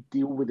guaranteed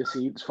deal with the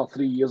Saints for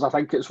 3 years. I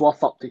think it's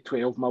worth up to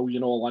 $12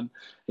 million all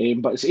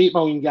in, but it's $8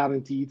 million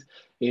guaranteed.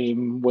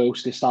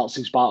 Whilst he starts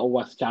his battle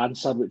with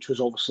cancer, which was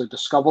obviously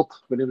discovered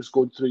when he was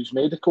going through his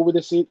medical with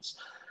the Saints.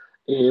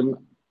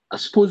 I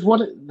suppose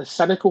the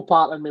cynical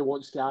part of me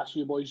wants to ask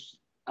you boys,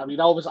 I mean,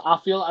 I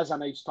feel it as a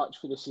nice touch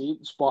for the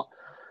Saints, but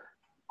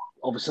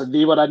obviously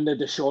they were in the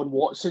Deshaun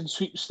Watson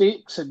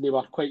sweepstakes and they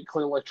were quite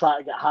clearly trying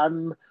to get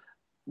him.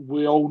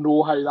 We all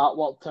know how that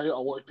worked out. A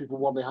lot of people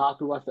weren't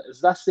happy with it.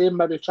 Is this them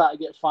maybe trying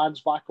to get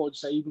fans back on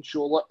side and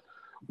show, look,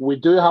 we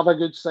do have a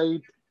good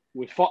side.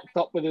 We fucked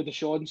up with the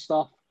Deshaun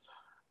stuff.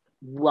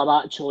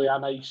 We're actually a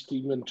nice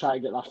team and try to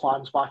get their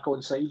fans back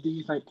on side, do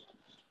you think?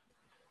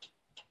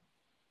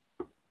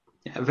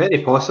 Yeah,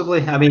 very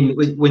possibly. I mean,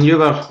 when you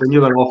were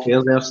off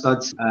air there,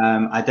 Studs,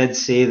 I did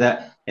say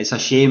that it's a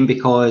shame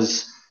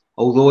because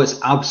although it's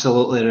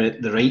absolutely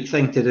the right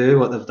thing to do,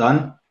 what they've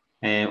done,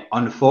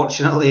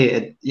 unfortunately,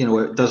 it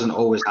doesn't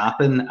always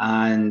happen,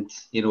 and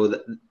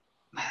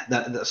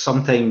that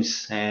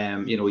sometimes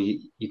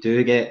you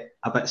do get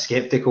a bit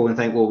skeptical and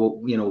think,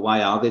 well,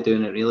 why are they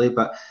doing it really?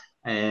 But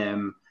I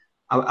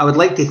would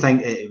like to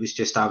think that it was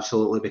just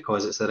absolutely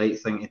because it's the right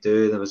thing to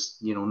do. There was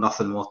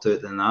nothing more to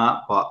it than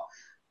that. But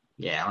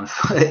yeah,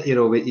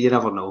 you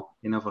never know.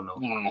 You never know.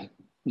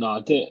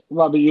 No.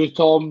 What about you,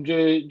 Tom?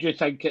 Do you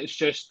think it's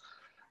just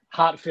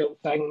heartfelt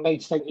thing,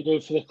 nice thing to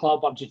do for the club,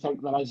 or do you think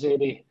there is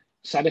any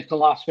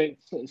cynical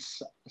aspect? I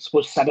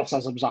suppose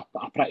cynicism's a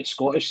pretty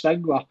Scottish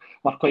thing. We're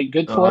quite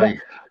good for it.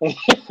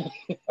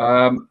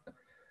 I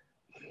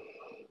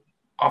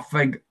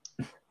think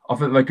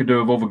they could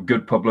do with all the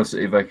good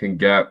publicity they can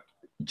get,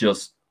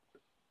 just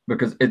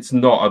because it's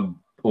not an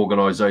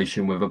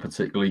organisation with a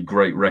particularly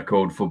great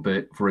record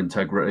for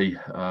integrity.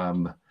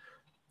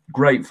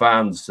 Great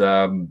fans.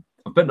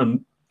 I've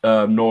been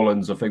to New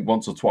Orleans, I think,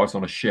 once or twice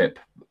on a ship.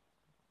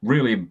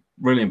 Really,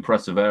 really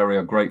impressive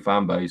area, great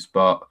fan base,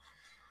 but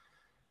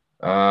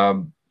I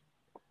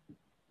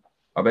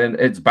mean,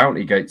 it's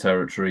Bounty Gate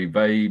territory.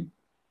 They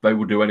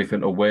will do anything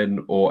to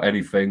win or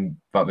anything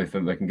that they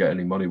think they can get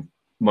any money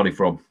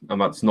from, and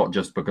that's not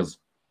just because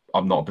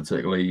I'm not a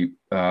particularly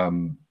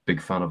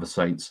big fan of the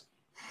Saints.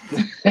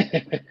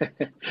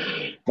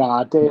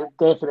 Nah,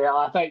 definitely.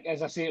 I think,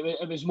 as I say,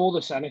 it was more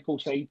the cynical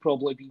side,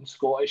 probably being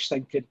Scottish,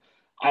 thinking,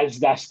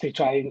 is this to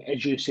try and,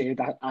 as you said,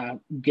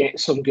 get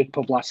some good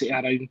publicity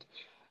around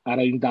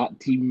that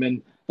team,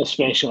 and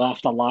especially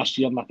after last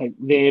year. And I think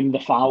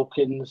the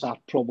Falcons are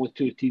probably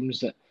two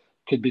teams that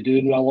could be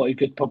doing a lot of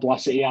good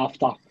publicity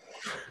after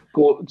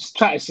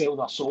try to sell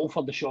their soul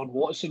for Deshaun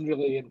Watson,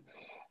 really.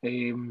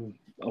 And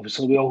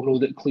obviously, we all know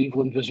that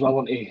Cleveland was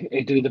willing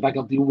to do the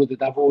bigger deal with the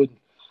devil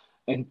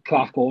and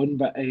crack on.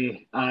 But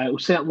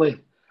certainly,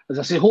 as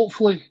I say,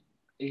 hopefully,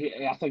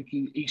 I think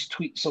his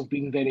tweets have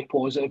been very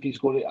positive. He's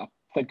going to, I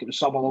think it was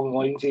some along the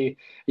lines,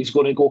 he's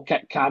going to go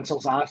kick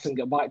cancer's ass and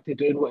get back to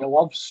doing what he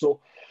loves. So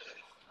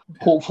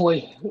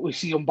hopefully we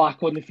see him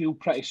back on the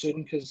field pretty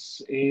soon,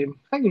 because I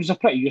think he was a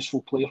pretty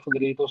useful player for the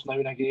Raiders now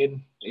and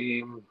again.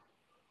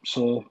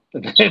 So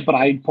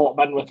Brian popped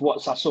in with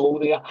what's a soul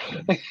there.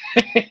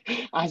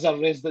 As a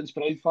resident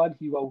Bride fan,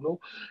 he will know.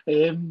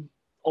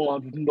 Or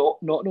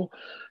not know.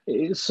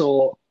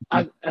 So,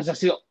 as I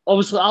say,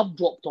 obviously I've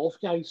dropped off,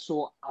 guys,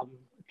 so I'm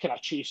kind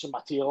of chasing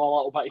my tail a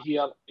little bit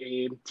here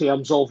in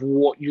terms of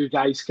what you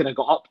guys kind of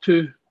got up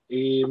to.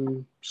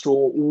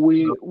 So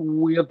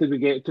where did we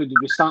get to? Did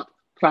we start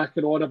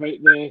cracking on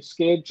about the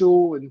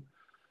schedule? And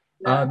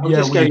we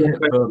hit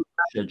the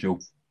schedule.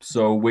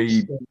 So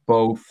we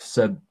both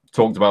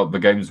talked about the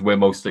games we're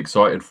most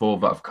excited for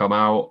that have come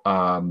out.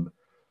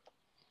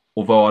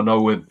 Although I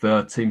know with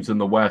the teams in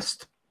the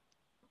West,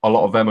 a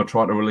lot of them are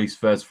trying to release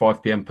theirs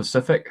 5 p.m.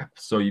 Pacific,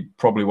 so you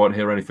probably won't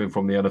hear anything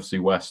from the NFC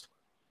West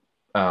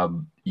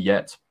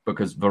yet,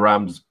 because the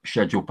Rams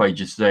schedule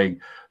page is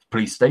saying,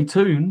 please stay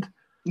tuned.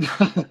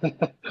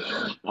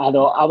 I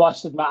know, I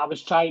must admit, I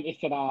was trying to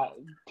kind of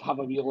have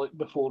a wee look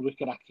before we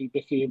kind of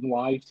became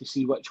live to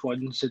see which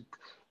ones had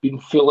been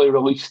fully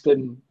released,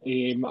 and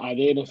the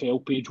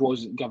NFL page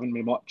wasn't giving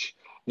me much,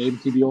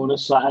 to be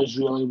honest. So that is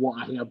really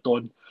what I heard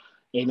on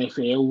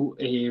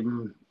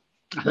NFL.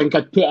 I think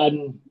I'd put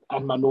in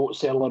my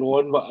notes earlier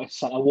on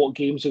what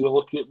games are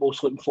we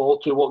most looking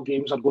forward to, what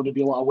games are going to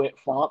be like a wet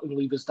fart and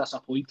leave us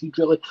disappointed,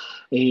 really.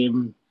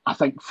 I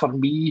think for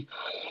me,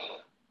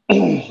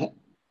 I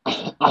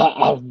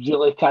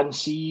really can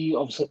see,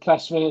 obviously,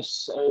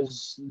 Christmas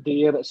is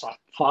there. It's a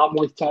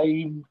family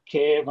time.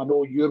 Kev, I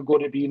know you're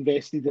going to be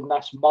invested in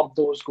this.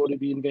 Murdo's going to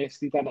be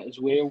invested in it as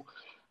well.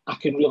 I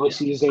can really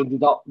see us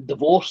ended up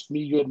divorced,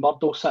 me, you and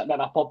Murdo sitting in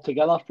a pub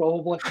together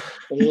probably,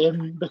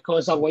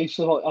 because our wives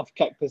have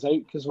kicked us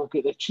out, because we've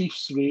got the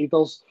Chiefs,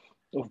 Raiders,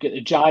 we've got the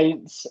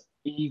Giants,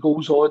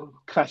 Eagles on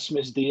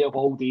Christmas Day of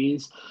all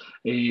days.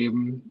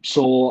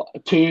 So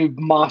two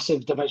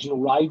massive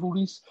divisional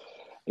rivalries.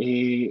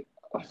 I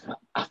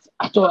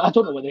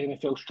don't know what the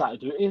NFL's trying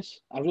to do to us.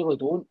 I really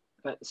don't.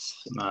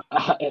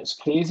 It's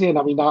crazy. And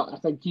I mean, I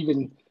think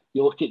even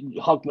you look at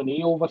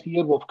Hogmanay over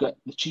here, we've got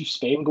the Chiefs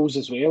Bengals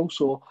as well.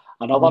 So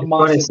another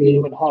massive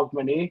game in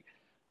Hogmanay.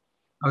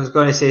 I was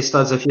going to say,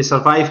 Studs, if you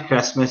survive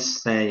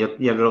Christmas,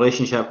 your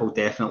relationship will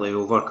definitely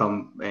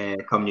overcome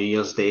come New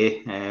Year's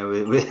Day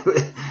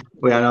with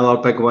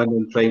another big one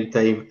in prime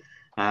time.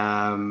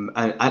 And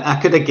I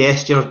could have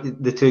guessed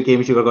the two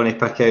games you were going to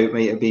pick out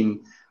might have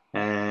been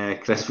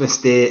Christmas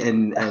Day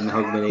and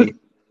Hogmanay.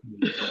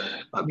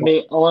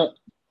 Mate,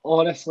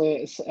 honestly,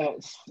 it's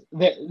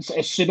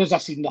as soon as I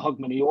seen the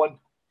Hogmanay one,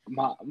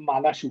 my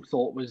initial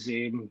thought was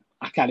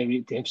I can't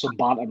wait to have some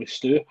banter with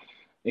Stu.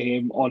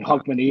 On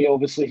Hogmanay,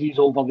 obviously he's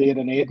over there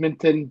in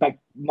Edmonton, big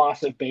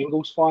massive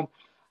Bengals fan.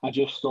 I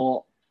just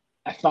thought,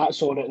 if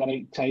that's on at the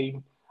right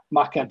time,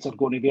 my kids are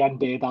going to be in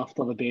bed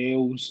after the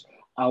bells.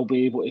 I'll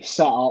be able to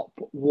sit up,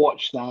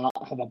 watch that,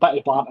 have a bit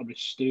of banter with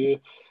Stu.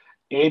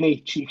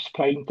 Any Chiefs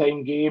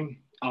primetime game,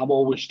 I'm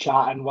always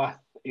chatting with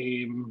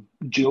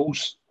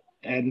Jules,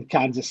 in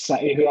Kansas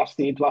City, who I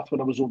stayed with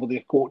when I was over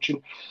there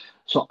coaching.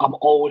 So I'm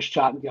always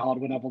chatting to her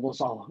whenever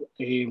there's a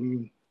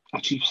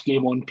Chiefs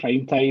game on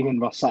prime time and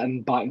we're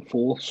sitting back and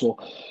forth. So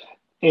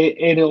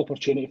any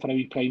opportunity for a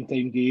wee prime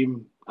time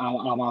game,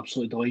 I'm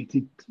absolutely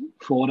delighted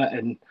for it.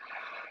 And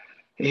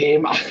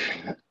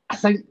I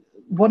think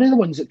one of the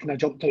ones that kind of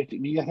jumped out at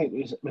me, I think,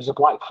 was a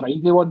Black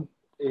Friday one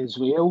as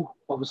well.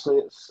 Obviously,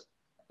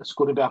 it's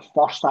going to be our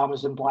first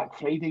Amazon Black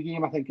Friday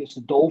game. I think it's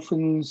the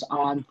Dolphins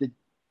and the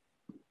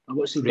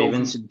Ravens.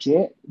 Dolphins and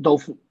Jets.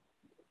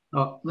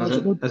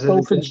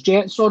 Dolphins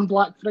Jets on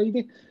Black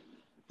Friday.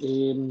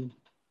 I'm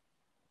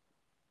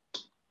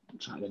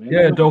trying to remember.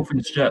 Yeah,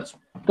 Dolphins Jets.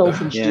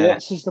 Dolphins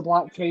Jets is the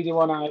Black Friday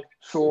one.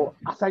 So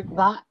I think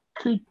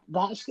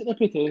that's got the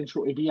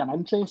potential to be an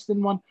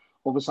interesting one.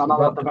 Obviously,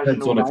 another that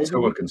depends on if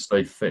Tua can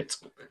stay fit.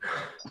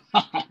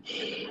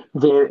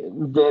 Very,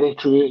 very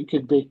true. It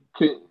could be.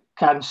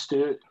 Can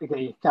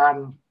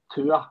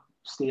Tua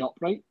stay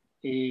upright?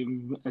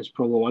 Is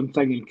probably one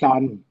thing, and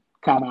can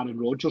Aaron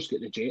Rodgers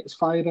get the Jets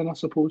firing? I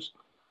suppose.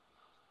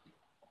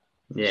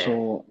 Yeah.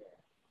 So,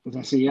 as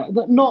I say,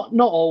 not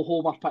all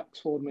homer picks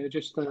for me.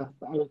 Just a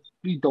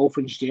wee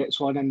Dolphins Jets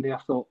one in there.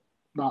 I thought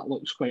that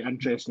looks quite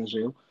interesting as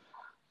well.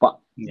 But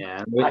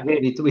yeah,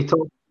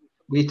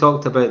 we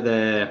talked about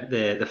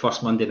the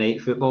first Monday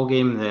night football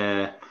game,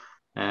 the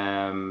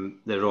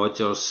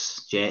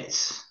Rodgers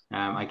Jets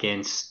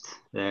against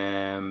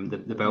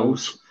the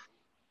Bills.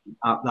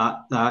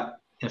 That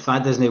if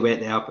that doesn't whet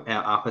the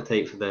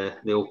appetite for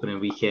the opening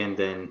weekend,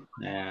 then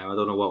I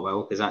don't know what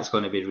will, because that's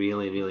going to be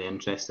really, really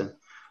interesting.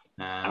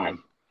 There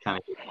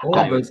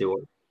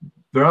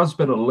has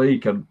been a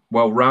leak, and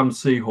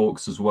Rams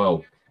Seahawks as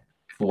well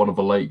for one of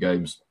the late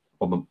games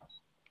on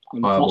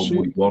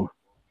week one.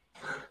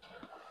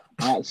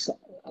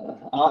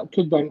 That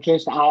could be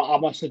interesting. I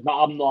must admit,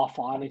 I'm not a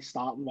fan of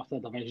starting with a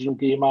divisional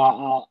game.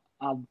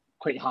 I'm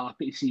quite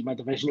happy to see my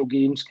divisional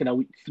games kind of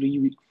week 3,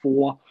 week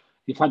 4.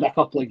 You've had a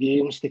couple of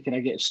games to kind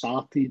of get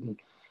started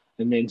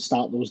and then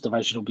start those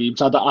divisional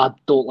games. I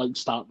don't like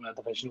starting a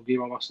divisional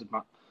game, I must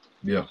admit.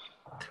 Yeah.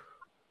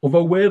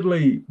 Although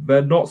weirdly,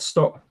 they're not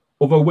stopped.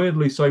 Although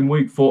weirdly, same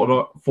week,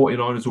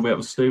 49ers will be at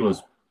the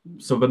Steelers.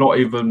 So they're not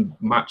even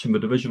matching the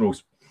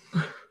divisionals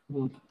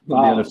in the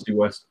NFC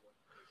West.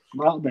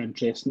 That'll be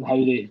interesting how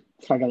they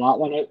figure that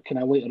one out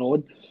kind of later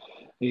on.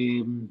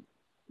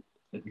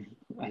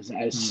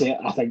 As said,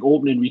 I think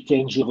opening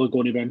weekend's really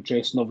going to be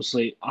interesting.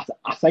 Obviously,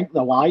 I think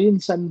the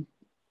Lions in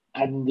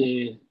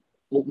the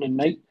opening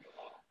night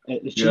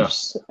at the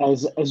Chiefs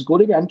is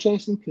going to be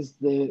interesting, because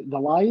the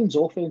Lions'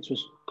 offense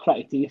was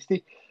pretty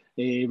tasty.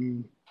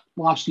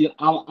 Last year,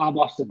 I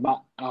must admit,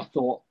 I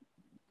thought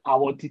I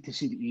wanted to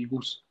see the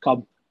Eagles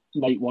come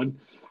night one.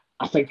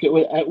 I think it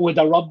would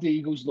have rubbed the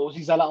Eagles'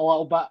 noses in it a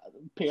little bit,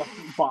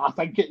 but I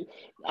think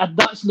and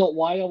that's not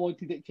why I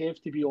wanted it, Kev,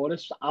 to be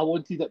honest. I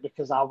wanted it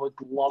because I would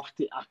love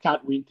to. I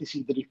can't wait to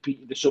see the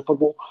repeat of the Super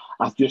Bowl.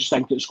 I just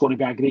think it's going to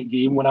be a great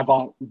game when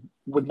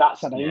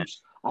that's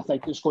announced. Yeah. I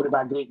think it's going to be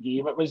a great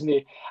game. I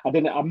wasn't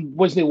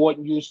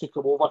wanting you to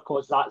come over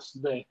because that's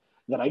the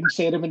ring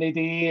ceremony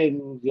day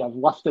and you're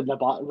raising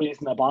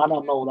the banner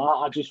and all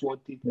that. I just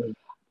wanted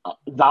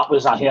that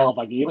was a hell of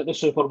a game at the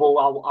Super Bowl.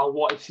 I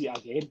want to see it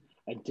again.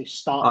 And to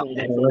start with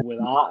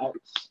that,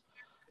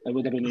 it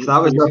would have been. If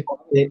that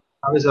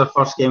was our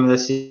first game of the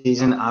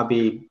season, I'd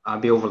be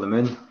over the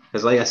moon,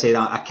 because, like I said,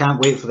 I can't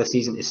wait for the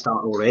season to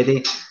start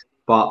already.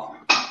 But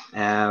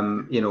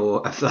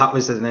if that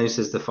was announced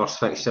as the first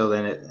fixture,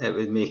 then it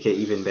would make it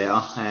even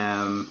better.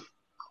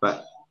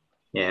 But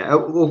yeah,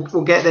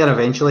 we'll get there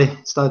eventually,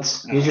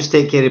 Studs. You just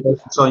take care of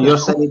business on your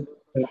side.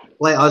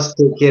 Let us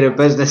take care of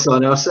business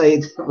on our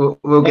side.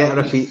 We'll get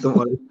a repeat, don't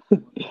worry.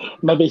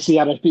 Maybe see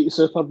a repeat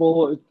Super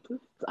Bowl.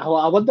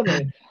 I wonder.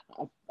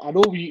 I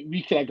know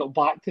we kind of got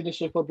back to the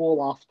Super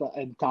Bowl after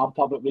in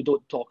Tampa, but we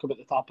don't talk about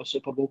the Tampa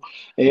Super Bowl.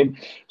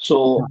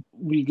 So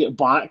we get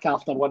back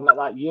after winning it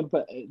that year.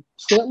 But it's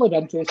certainly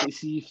been interesting to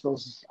see if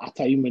there's a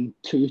time when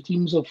two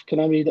teams have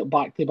kind of made it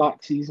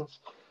back-to-back seasons.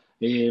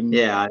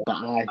 I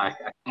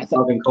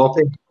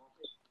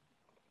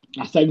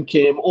think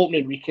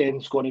opening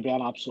weekend is going to be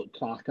an absolute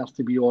cracker,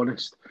 to be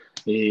honest.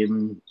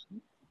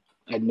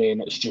 And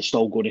then it's just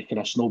all going to kind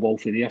of snowball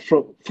for there.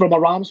 From a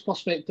Rams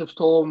perspective,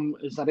 Tom,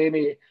 is there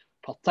any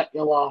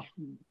particular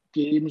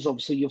games?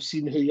 Obviously, you've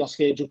seen who you're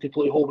scheduled to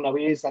play home and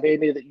away. Is there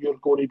any that you're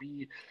going to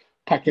be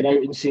picking out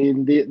and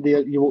saying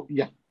you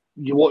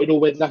want to know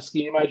when this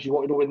game is, you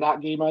want to know when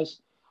that game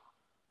is?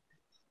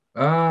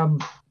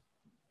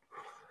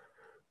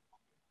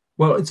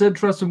 Well, it's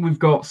interesting. We've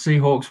got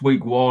Seahawks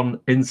week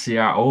 1 in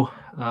Seattle.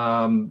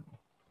 That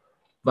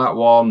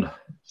one,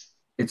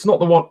 it's not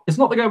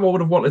the game I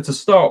would have wanted to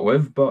start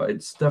with, but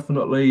it's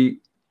definitely.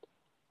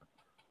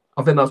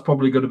 I think that's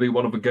probably going to be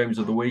one of the games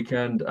of the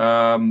weekend.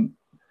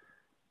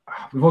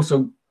 We've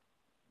also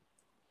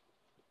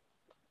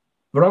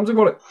the Rams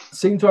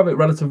seem to have it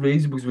relatively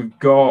easy because we've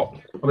got.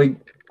 I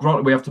mean,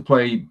 granted, we have to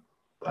play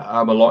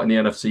a lot in the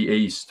NFC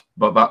East,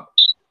 but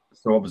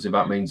obviously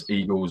that means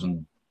Eagles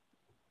and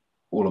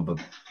all of the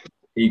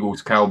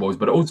Eagles Cowboys,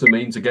 but it also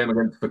means a game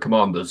against the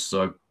Commanders.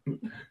 So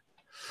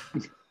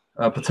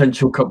a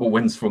potential couple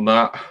wins from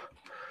that.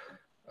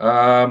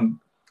 I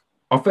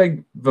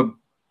think the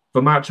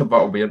matchup that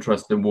will be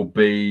interesting will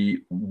be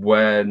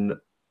when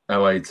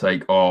LA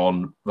take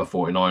on the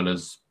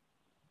 49ers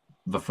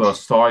the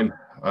first time.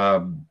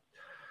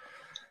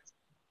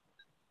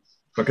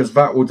 Because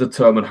that will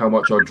determine how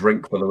much I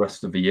drink for the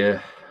rest of the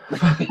year.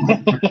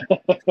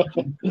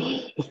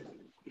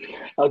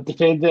 It'll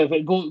depend. If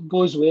it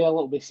goes well,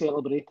 it'll be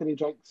celebratory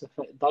drinks. If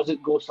it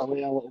doesn't go so well,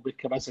 it'll be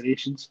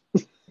commiserations.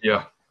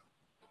 Yeah.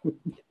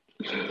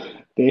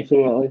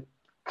 Definitely.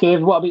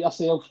 Kev, what about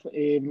yourself?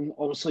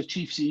 Obviously,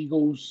 Chiefs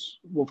Eagles,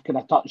 we've kind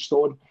of touched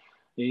on.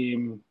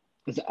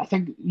 I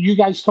think you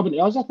guys coming to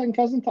us,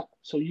 isn't it?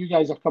 So you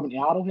guys are coming to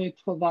Arrowhead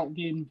for that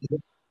game.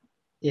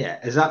 Yeah,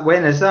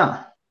 when is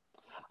that?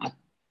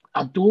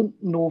 I don't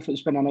know if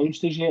it's been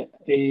announced as yet,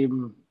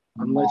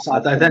 unless I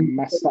didn't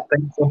missed it.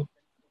 think so.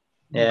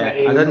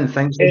 Yeah, But, I didn't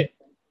think so.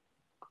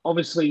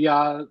 Obviously,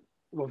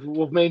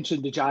 we've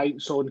mentioned the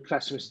Giants on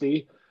Christmas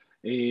Day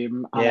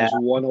as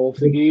one of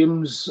the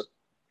games.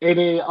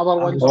 Any other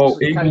ones?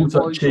 Eagles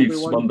at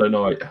Chiefs Monday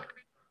night.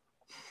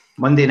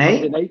 Monday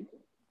night?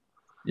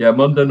 Yeah,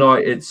 Monday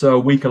night. It's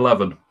week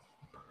 11.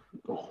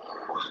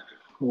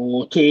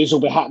 Twos will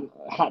be hitting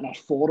us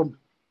for them.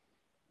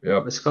 Yeah, I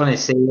was going to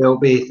say it'll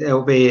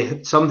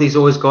be somebody's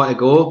always got to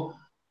go.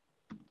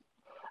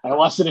 And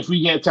listen, if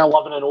we get to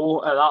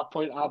 11-0 at that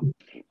point, I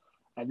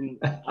don't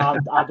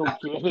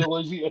care if we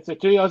lose. If the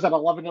two of us are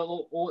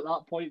 11-0 at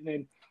that point,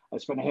 then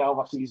it's been a hell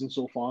of a season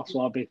so far.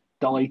 So I'll be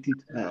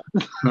delighted.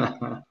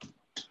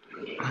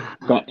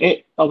 But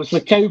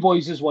obviously,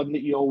 Cowboys is one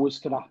that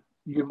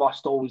you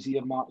must always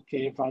earmark.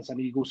 Kev, as an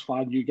Eagles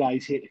fan, you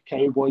guys hate the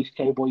Cowboys.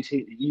 Cowboys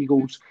hate the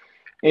Eagles.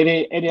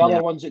 Any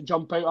other ones that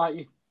jump out at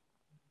you?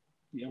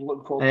 You're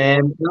looking forward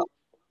to?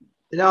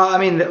 No, I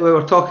mean, we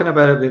were talking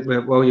about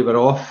it while you were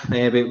off,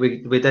 but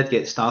we did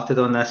get started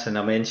on this, and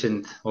I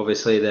mentioned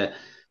obviously the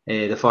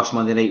first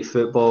Monday Night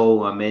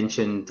Football. I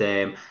mentioned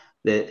the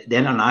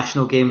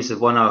international games. The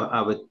one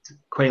I would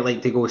quite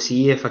like to go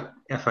see if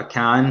I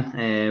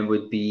can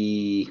would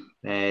be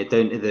down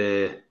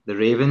to the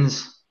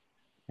Ravens,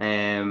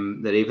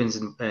 Ravens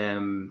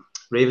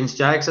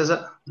Jags, is it?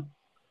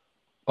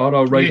 Oh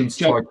no, Ravens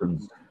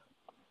Titans.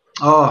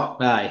 Oh,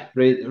 aye,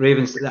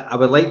 Ravens. I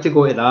would like to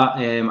go to that.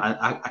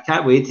 I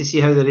can't wait to see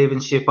how the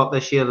Ravens shape up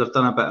this year. They've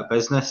done a bit of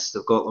business.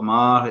 They've got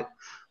Lamar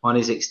on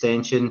his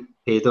extension,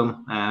 paid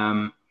him.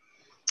 And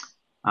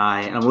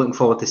I'm looking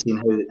forward to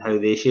seeing how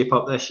they shape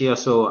up this year.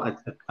 So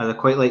I'd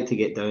quite like to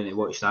get down to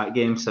watch that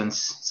game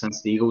since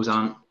the Eagles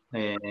aren't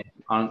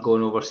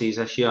going overseas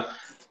this year.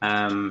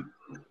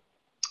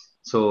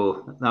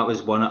 So that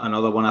was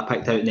another one I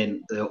picked out, and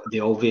then the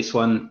obvious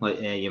one,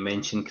 like you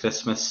mentioned,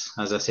 Christmas.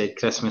 As I said,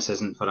 Christmas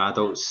isn't for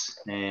adults;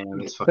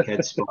 it's for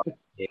kids.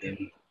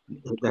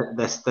 But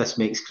this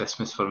makes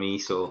Christmas for me.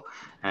 So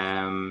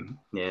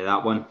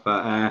that one.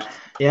 But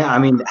I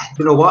mean,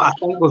 you know what? I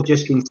think we've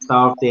just been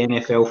starved the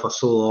NFL for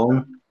so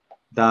long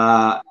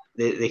that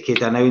they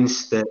could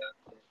announce that.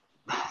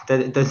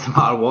 It doesn't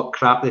matter what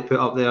crap they put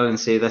up there and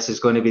say this is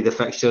going to be the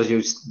fixtures.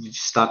 You just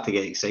start to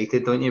get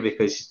excited, don't you?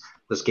 Because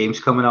there's games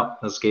coming up.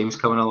 There's games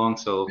coming along.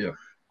 So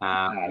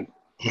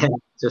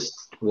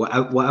just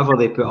whatever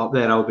they put up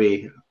there, I'll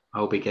be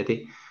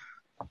giddy.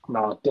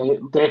 No,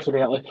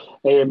 definitely.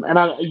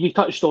 And you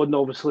touched on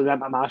obviously the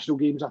international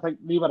games. I think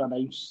they were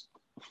announced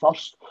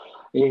first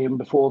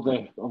before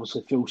the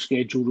obviously full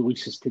schedule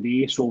releases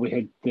today. So we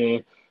had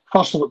the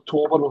 1st of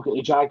October, we've got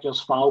the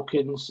Jaguars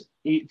Falcons,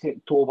 8th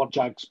October,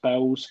 Jags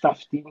Bills,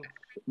 15th,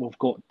 we've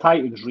got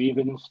Titans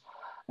Ravens,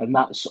 and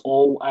that's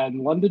all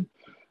in London.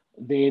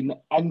 Then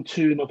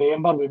into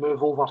November, we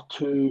move over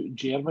to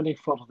Germany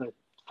for the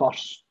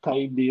first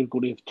time. They're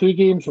going to have two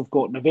games. We've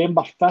got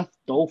November 5th,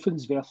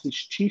 Dolphins versus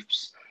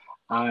Chiefs,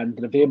 and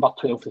November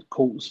 12th, the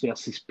Colts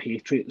versus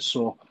Patriots.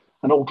 So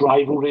an old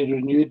rivalry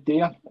renewed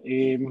there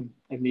in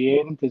the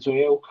end as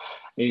well.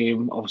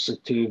 Obviously,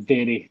 two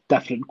very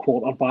different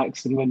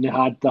quarterbacks than when they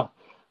had the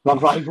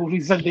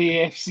rivalries in the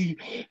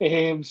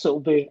AFC. So it'll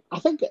be, I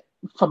think,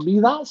 for me,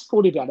 that's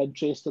going to be an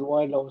interesting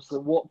one. Obviously,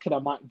 what kind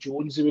of Mac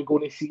Jones are we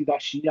going to see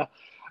this year?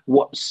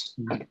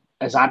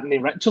 Is Anthony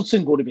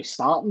Richardson going to be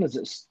starting? Is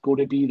it going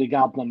to be the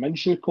Gardner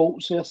Minshew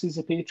Colts versus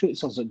the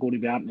Patriots? Or is it going to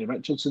be Anthony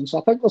Richardson? So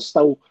I think there's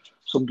still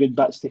some good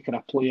bits to kind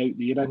of play out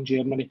there in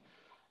Germany.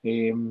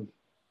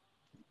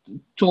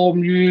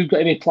 Tom, you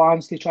got any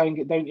plans to try and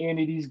get down to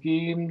any of these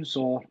games,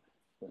 or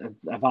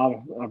have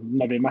I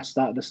maybe missed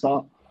that at the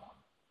start?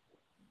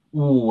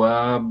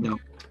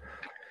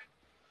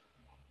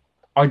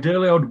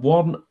 Ideally, I'd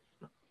want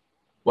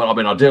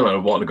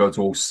to go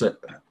to all six.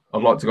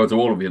 I'd like to go to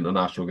all of the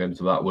international games,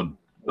 so that would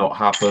not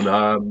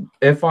happen.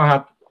 If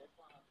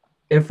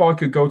I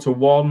could go to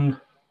one,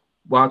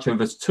 well, actually,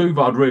 there's two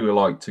that I'd really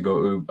like to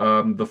go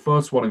to. The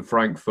first one in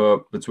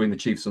Frankfurt between the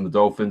Chiefs and the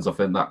Dolphins, I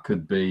think that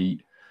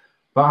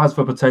has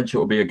the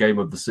potential to be a game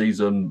of the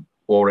season,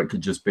 or it could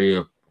just be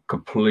a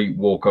complete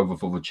walkover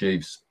for the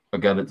Chiefs.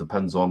 Again, it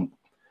depends on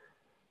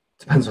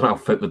depends on how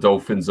fit the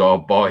Dolphins are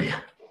by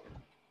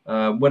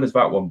when is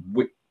that one?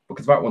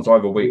 Because that one's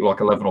either week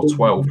like 11 or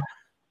 12.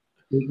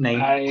 Week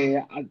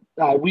 9.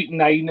 Week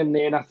 9, and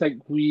then I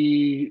think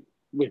we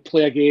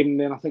play a game. And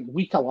then I think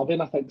week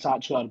 11, I think it's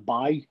actually our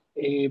bye,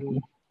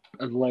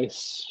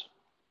 unless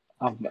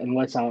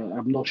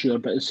I'm not sure.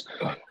 But it's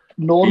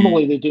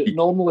normally they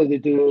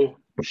do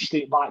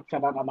straight back for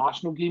an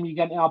international game. You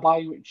get into a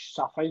bye, which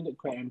I find it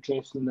quite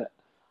interesting that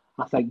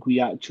I think we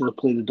actually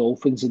play the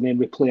Dolphins and then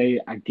we play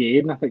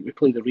again. I think we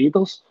play the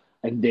Raiders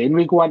and then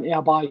we go into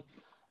a bye.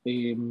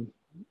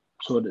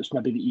 So it's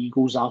maybe the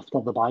Eagles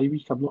after the bye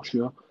week. I'm not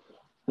sure.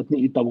 I'd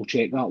need to double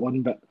check that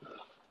one, but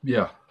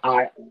yeah,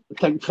 I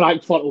think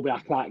Frankfurt will be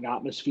a cracking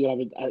atmosphere.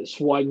 It's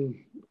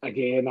one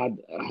again. I'd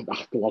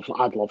love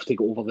to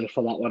go over there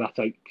for that one. I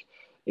think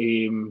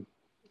the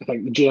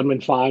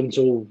German fans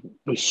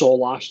we saw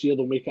last year,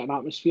 they'll make it an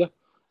atmosphere.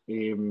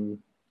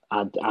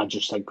 I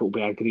just think it'll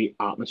be a great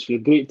atmosphere,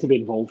 great to be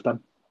involved in.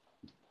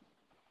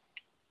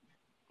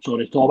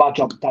 Sorry, Tom, I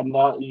jumped in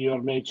there. You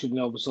were mentioning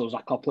obviously there's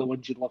a couple of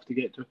ones you'd love to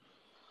get to.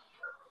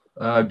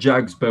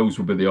 Jags Bills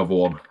will be the other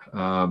one.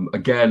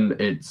 Again,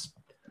 it's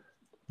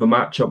the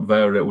matchup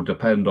there. It will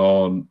depend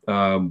on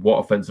what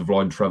offensive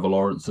line Trevor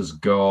Lawrence has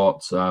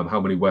got,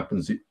 how many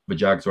weapons the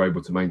Jags are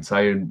able to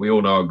maintain. We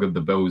all know how good the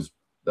Bills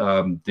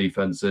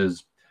defense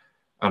is,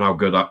 and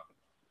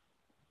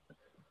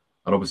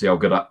obviously how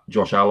good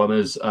Josh Allen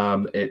is.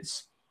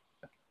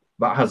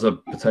 That has a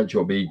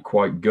potential to be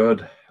quite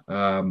good.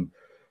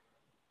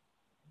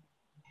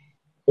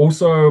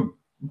 Also,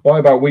 by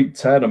about week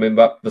 10, I mean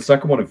that the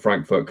second one in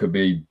Frankfurt could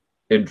be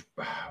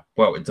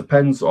well, it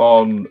depends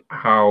on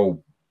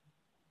how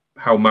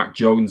Mac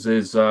Jones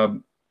is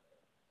filling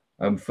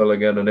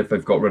in, and if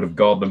they've got rid of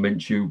Gardner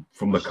Minshew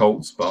from the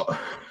Colts. But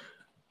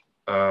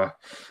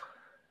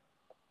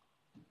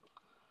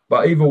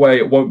either way,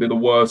 it won't be the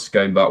worst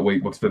game that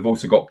week because they've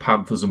also got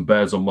Panthers and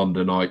Bears on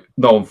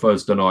on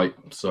Thursday night.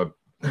 So.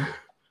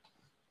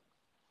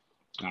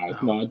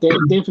 No,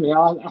 definitely.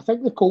 I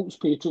think the Colts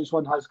Patriots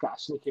one has got a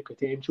sneaky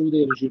potential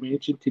there, as you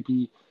mentioned, to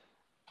be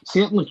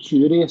certainly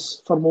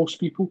curious for most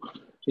people.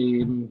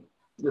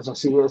 As I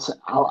say, it's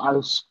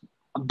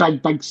a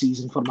big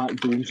season for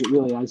Mac Jones. It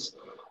really is.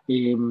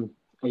 He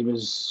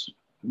was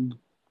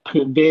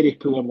very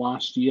poor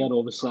last year.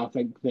 Obviously, I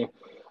think the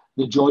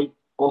joint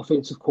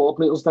offensive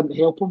coordinators didn't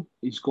help him.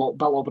 He's got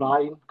Bill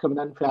O'Brien coming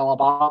in for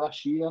Alabama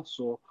this year,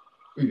 so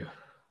yeah.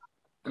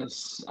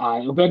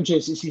 It'll be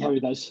interesting to see how he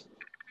does.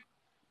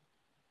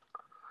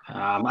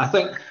 I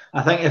think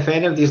if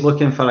anybody's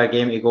looking for a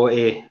game to go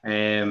to,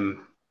 the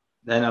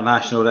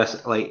international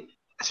risk, like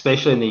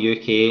especially in the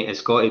UK,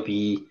 it's got to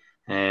be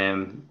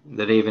the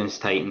Ravens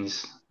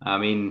Titans. I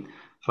mean,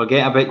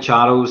 forget about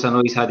Charles. I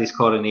know he's had his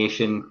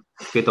coronation.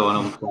 Good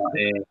on him. But,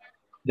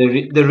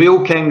 the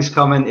real king's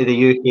coming to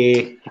the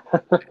UK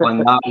on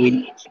that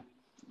week.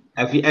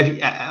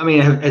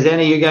 Has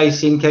any of you guys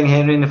seen King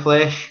Henry in the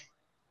flesh?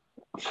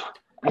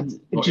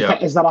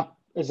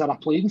 Is there a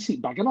plane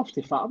seat big enough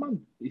to fit him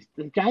in?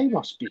 The guy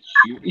must be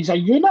huge. He's a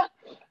unit.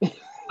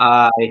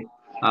 I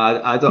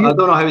don't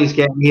know how he's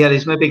getting here.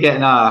 He's maybe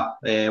getting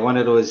one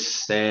of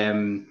those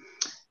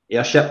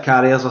airship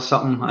carriers or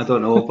something. I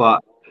don't know,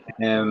 but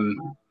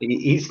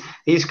he's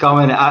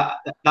coming.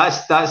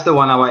 That's the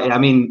one I want. I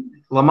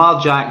mean, Lamar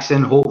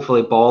Jackson,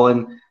 hopefully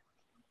balling.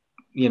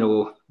 You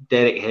know,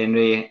 Derrick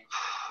Henry.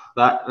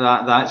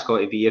 That's got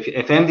to be.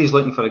 If anybody's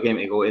looking for a game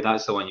to go to,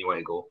 that's the one you want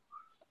to go.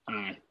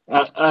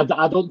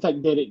 I don't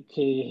think Derrick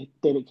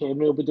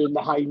Henry will be doing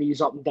the high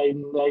knees up and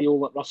down the aisle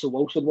like Russell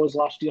Wilson was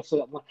last year,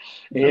 certainly.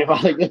 I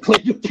think the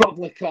plane will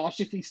probably crash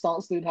if he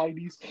starts doing high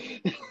knees.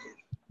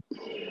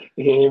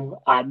 And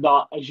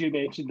that, as you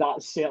mentioned,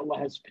 that certainly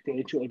has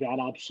potential to be an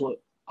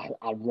absolute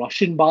a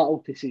rushing battle,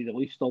 to say the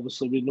least.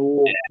 Obviously, we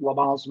know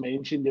Lamar's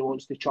mentioned he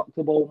wants to chuck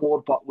the ball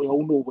more, but we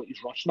all know what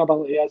his rushing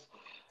ability is.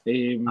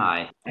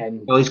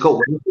 Well, he's got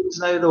weapons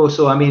now, though,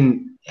 so I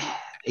mean...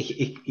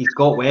 He's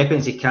got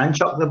weapons. He can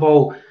chuck the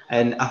ball,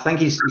 and I think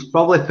he's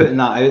probably putting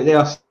that out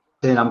there,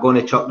 saying, "I'm going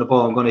to chuck the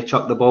ball. I'm going to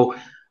chuck the ball."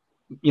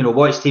 You know,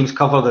 watch teams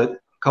cover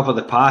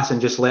the pass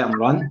and just let him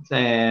run.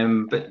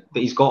 But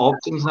he's got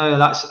options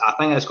now. I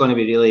think that's going to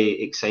be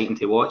really exciting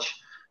to watch.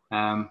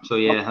 So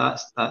yeah,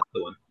 that's the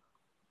one.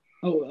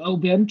 It'll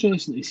be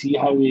interesting to see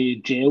how he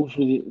gels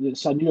with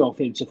it's a new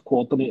offensive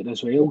coordinator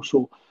as well.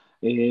 So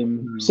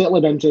certainly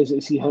be interesting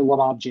to see how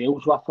Lamar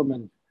gels with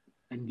him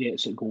and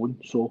gets it going.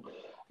 So.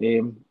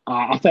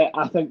 I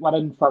think we're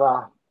in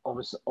for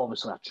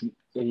obviously a treat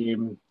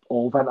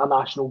of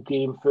international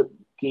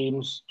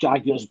games.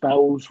 Jaguars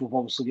Bills. We've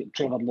obviously got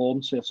Trevor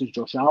Lawrence versus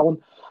Josh Allen.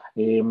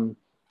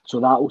 So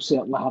that will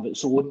certainly have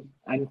its own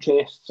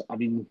interests. I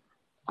mean,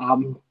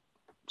 from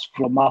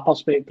my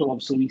perspective,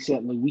 obviously we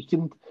certainly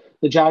weakened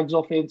the Jags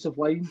offensive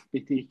line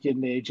by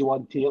taking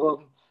Jawan Taylor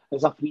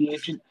as a free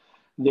agent.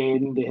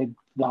 Then they had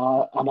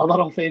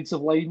another offensive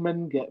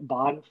lineman get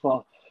banned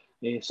for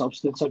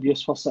substance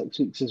abuse for 6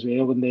 weeks as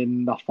well, and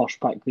then their first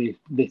pick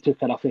they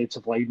took an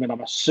offensive lineman,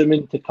 I'm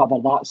assuming, to cover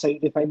that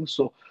side of things.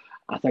 So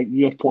I think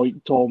your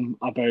point, Tom,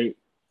 about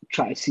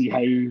try to see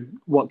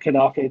what kind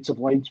of offensive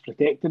line's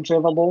protecting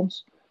Trevor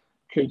Lawrence.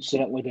 Could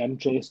certainly be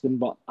interesting.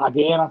 But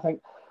again, I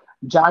think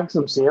Jags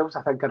themselves,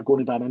 I think, are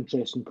going to be an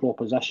interesting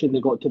proposition.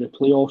 They got to the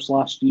playoffs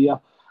last year,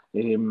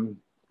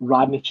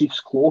 ran the Chiefs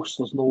close.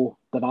 There's no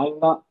denying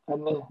that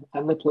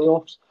in the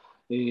playoffs.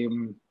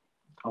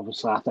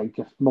 Obviously, I think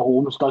if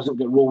Mahomes doesn't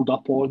get rolled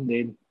up on,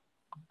 then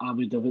I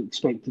would have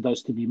expected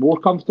us to be more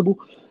comfortable.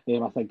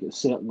 I think it's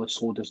certainly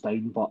slowed us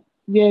down. But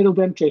yeah, it'll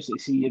be interesting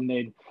to see. And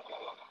then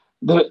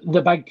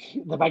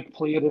the big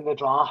player in the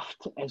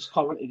draft is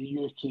coming to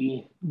the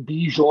UK,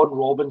 Bijan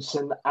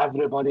Robinson.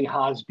 Everybody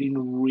has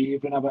been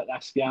raving about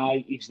this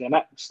guy. He's the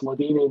next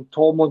LaDainian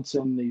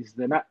Tomlinson. He's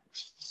the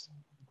next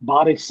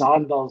Barry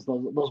Sanders.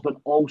 There's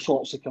been all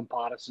sorts of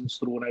comparisons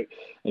thrown out,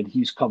 and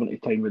he's coming to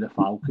town with the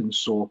Falcons.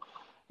 So,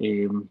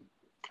 and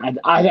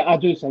I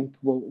do think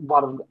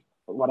we're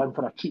in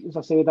for a treat, as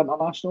I said,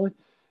 internationally.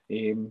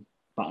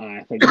 But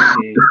I think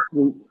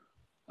we'll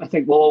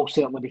all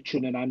certainly be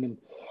tuning in, and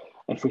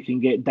if we can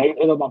get down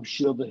to them, I'm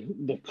sure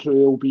the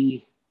crew will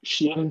be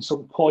sharing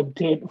some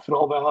content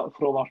from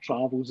our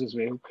travels as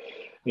well.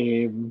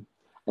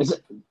 Is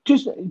it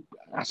just,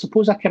 I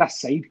suppose, a kind of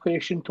side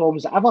question, Tom?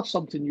 Is it ever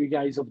something you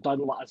guys have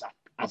done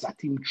as a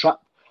team trip?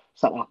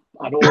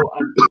 I know,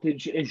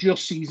 is your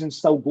season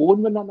still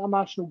going when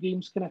international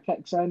games kind of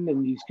kicks in,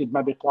 and you could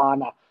maybe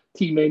plan a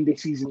team end of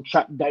season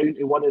trip down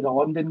to one of the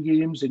London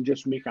games and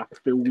just make a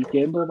full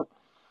weekend of it?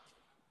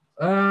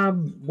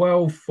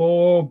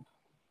 For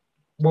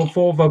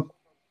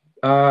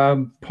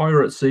the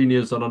Pirate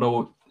seniors, and I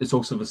know it's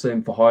also the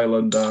same for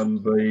Highland,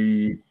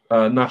 the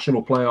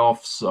national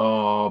playoffs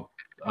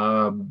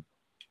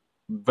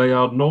they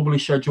are normally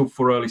scheduled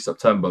for early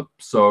September,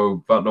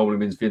 so that normally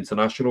means the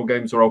international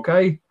games are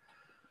okay.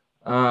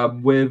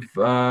 With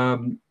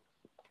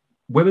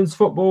women's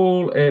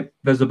football,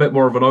 there's a bit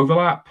more of an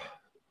overlap.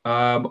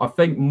 I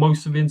think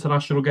most of the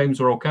international games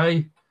are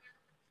okay,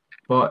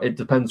 but it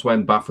depends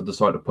when Baffert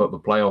decide to put the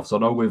playoffs. I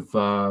know with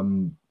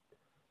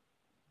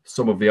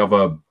some of the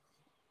other,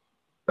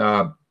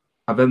 and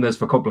then there's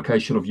the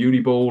complication of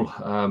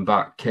Uniball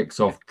that kicks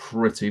off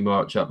pretty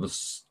much at the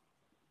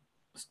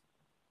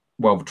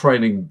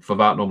training for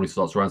that normally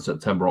starts around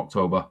September,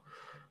 October,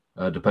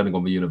 depending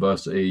on the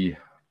university,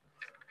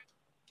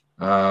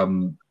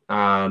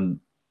 and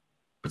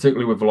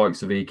particularly with the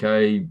likes of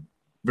EK,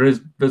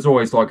 there's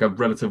always like a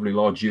relatively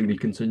large uni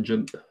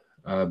contingent,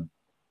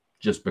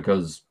 just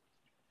because.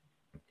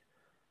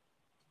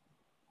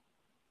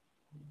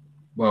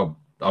 Well,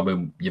 I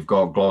mean, you've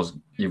got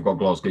Glasgow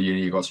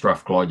Uni, you've got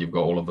Strathclyde, you've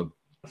got all of them.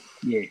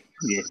 Yeah.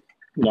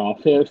 No,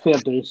 fair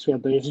dues.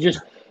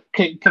 Just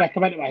can I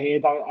come into my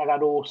head? And I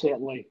know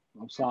certainly,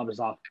 I was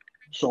a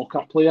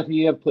soccer player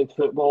here, played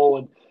football,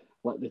 and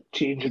like the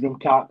changing room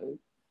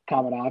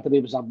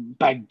camaraderie was a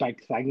big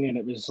thing, and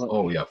it was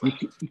like,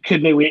 you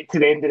couldn't wait to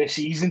the end of the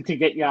season to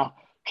get your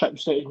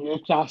trips out to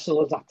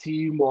Newcastle as a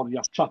team or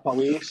your trip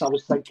away. So I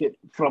was thinking,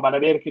 from an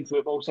American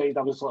football side,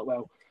 I was like,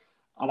 well,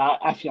 and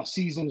if your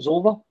season's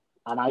over,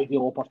 an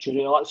ideal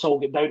opportunity. Let's all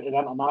get down to the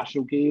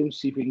international games,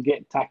 see if we can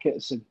get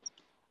tickets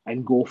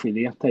and go for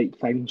there type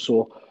thing.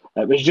 So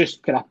it was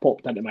just kind of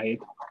popped into my head.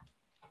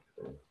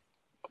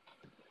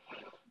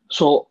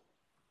 So,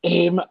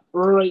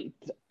 right,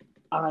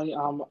 I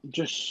am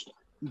just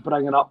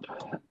bringing up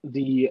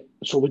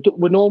so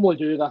we normally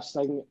do this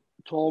thing,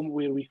 Tom,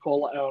 where we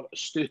call it our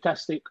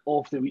Statistic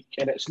of the Week,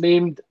 and it's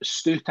named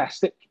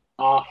Statistic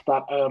after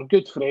our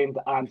good friend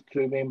and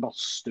crew member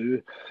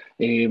Stu,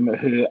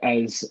 who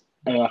is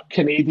our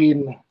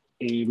Canadian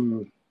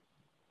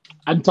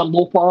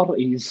interloper.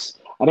 He's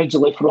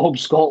originally from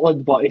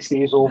Scotland, but he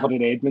stays over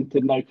in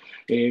Edmonton now,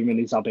 and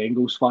he's a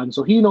Bengals fan.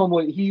 So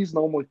he's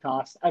normally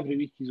tasked every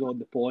week he's on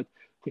the pod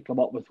to come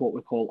up with what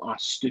we call a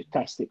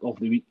Statistic of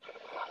the Week.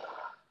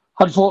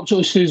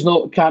 Unfortunately, Sue's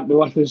can't be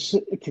with us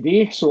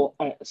today, so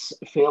it's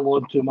fell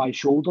onto my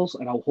shoulders,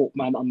 and I'll hope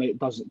my internet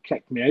doesn't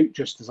kick me out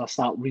just as I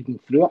start reading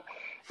through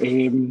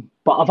it.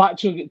 But I've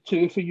actually got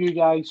two for you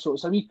guys, so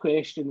it's a wee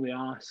question we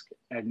ask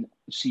and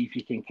see if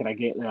you can I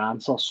get the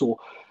answer.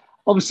 So,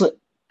 obviously,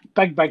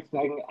 big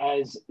thing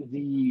is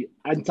the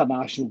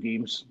international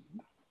games.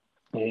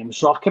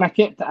 So I've kind of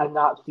kept it in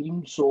that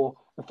theme. So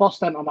the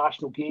first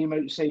international game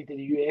outside of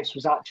the US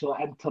was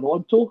actually in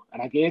Toronto.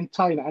 And again,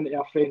 tying it into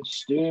our friend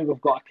Stu,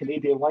 we've got a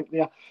Canadian link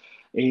there.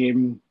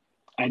 In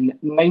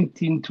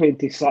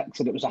 1926,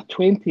 and it was a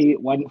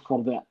 28 win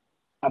for the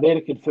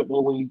American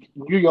Football League,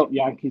 New York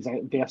Yankees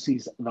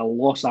versus the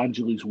Los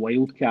Angeles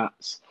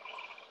Wildcats.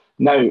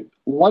 Now,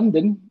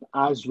 London,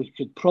 as we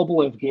could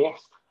probably have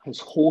guessed, has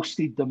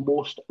hosted the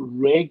most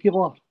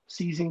regular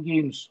season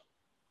games.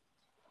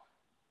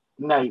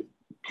 Now,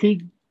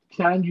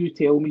 can you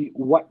tell me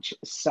which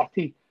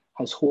city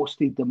has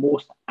hosted the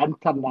most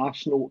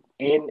international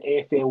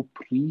NFL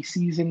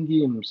pre-season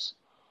games?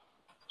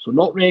 So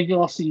not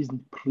regular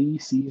season,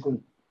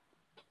 pre-season.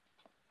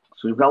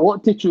 So we've got a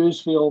lot to choose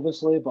for,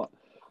 obviously, but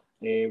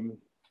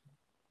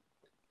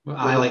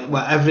I like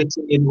every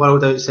city in the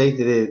world outside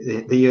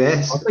of the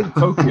US. I think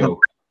Tokyo.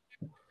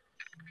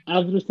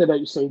 Everything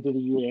outside of the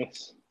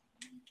US.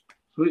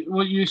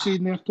 What you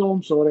saying there,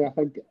 Tom? Sorry, I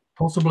think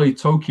Possibly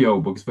Tokyo,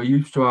 because they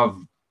used to have.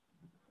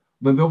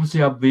 I mean, they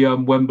obviously had the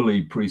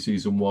Wembley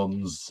pre-season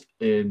ones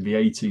in the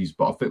 80s,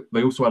 but I think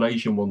they also had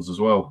Asian ones as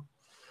well.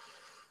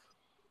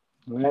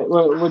 Right.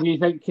 What do you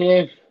think,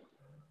 Kev?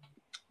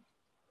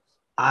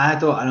 I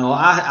don't know.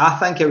 I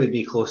think it would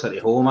be closer to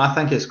home. I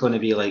think it's going to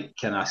be like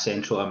kind of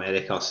Central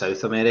America or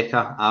South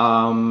America.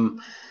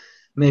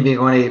 Maybe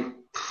going to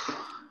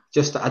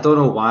just, I don't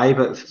know why,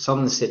 but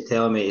something's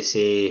telling me to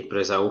say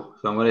Brazil.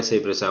 So I'm going to say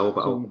Brazil,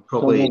 but I'll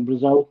probably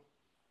Brazil.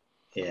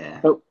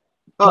 Yeah.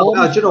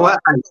 Oh, do you know what?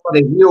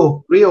 Sorry,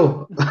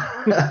 Rio.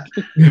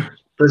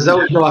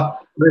 Brazil's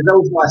not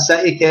a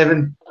city,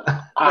 Kevin.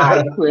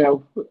 Aye,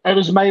 well, it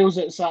was miles.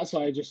 That's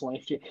why I just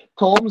left you.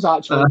 Tom's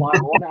actually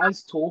back on. It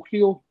is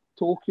Tokyo.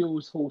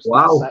 Tokyo's hosting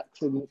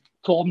six, and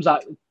Tom's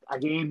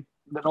again.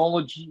 The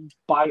knowledge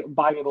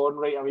banging on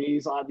right away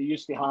is that they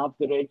used to have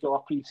the regular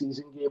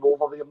pre-season game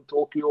over there in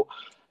Tokyo.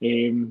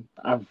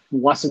 I've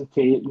listened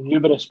to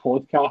numerous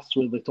podcasts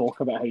where they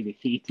talk about how they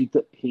hated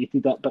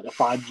it, but the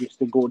fans used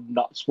to go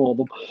nuts for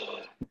them.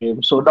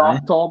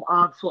 Tom,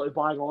 absolutely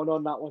bang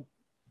on that one.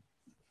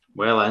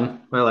 Well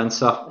in,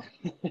 sir.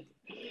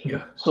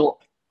 Yeah. So,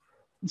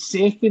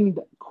 second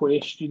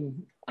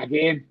question,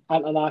 again,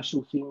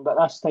 international team, but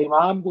this time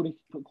I'm going to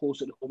keep it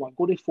closer to home. I'm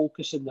going to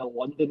focus on the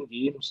London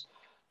games.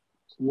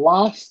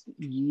 Last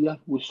year,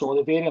 we saw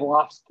the very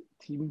last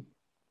team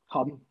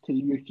come to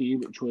the UK,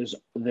 which was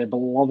the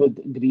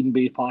beloved Green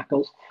Bay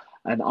Packers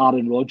and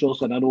Aaron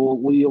Rodgers. And I know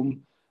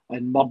Liam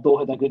and Murdo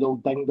had a good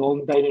old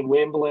ding-dong down in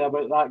Wembley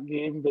about that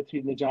game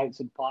between the Giants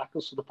and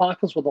Packers. So the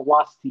Packers were the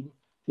last team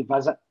to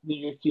visit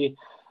the UK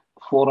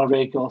for a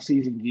regular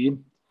season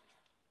game.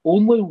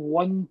 Only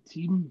one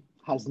team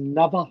has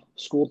never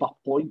scored a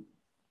point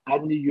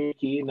in the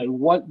UK.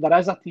 Now, there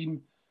is a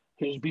team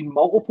who's been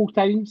multiple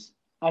times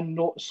and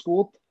not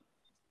scored,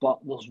 but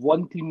there's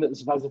one team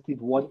that's visited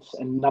once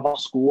and never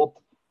scored.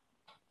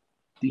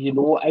 Do you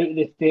know, out of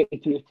the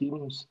 32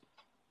 teams,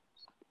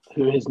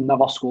 who has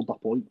never scored a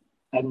point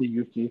in the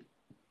UK?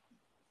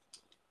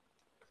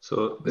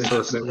 So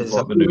It's it's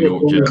like the New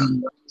York Jets.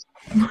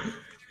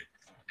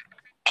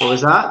 What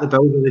was that? The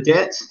Bills or the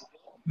Jets?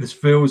 This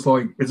feels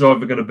like it's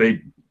either going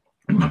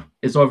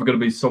to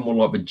be someone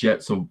like the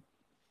Jets or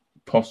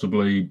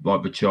possibly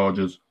like the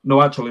Chargers.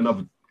 No, actually,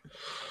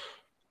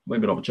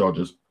 maybe not the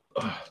Chargers.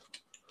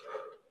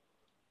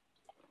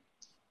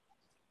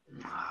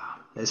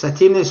 It's a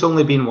team that's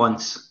only been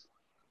once.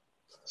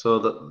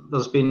 So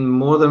there's been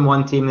more than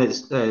one team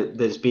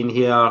that's been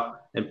here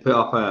and put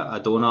up a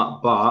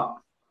donut, but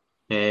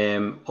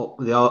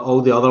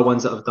all the other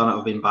ones that have done it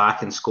have been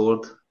back and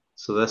scored.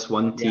 So this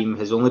one team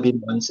has only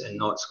been once and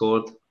not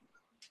scored.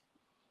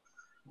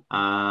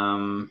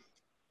 I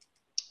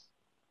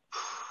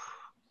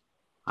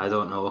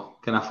don't know.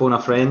 Can I phone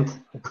a friend?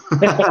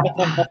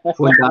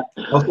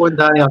 I'll phone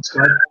Danny or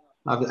Scott.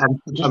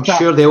 I'm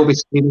sure they'll be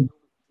screaming.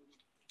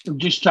 I'm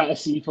just trying to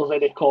see if there's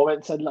any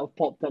comments that have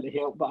popped in to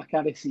help, but I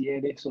can't see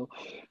any. So,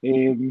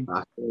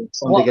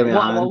 what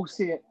I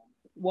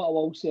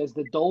will say is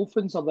the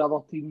Dolphins are the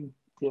other team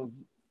to have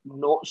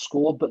not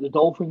scored, but the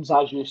Dolphins,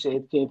 as you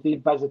said,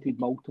 they've visited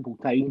multiple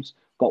times,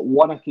 but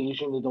one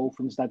occasion the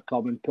Dolphins did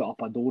come and put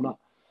up a donut,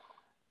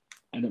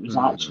 and it was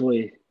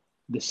actually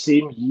the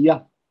same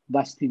year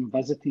this team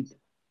visited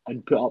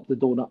and put up the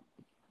donut.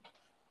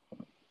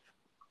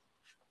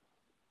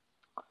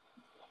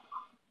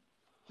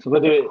 So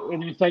what do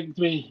you think?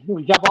 Do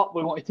we give up?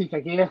 We want to take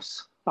a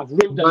guess? I've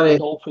ruled out the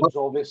Dolphins,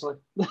 obviously.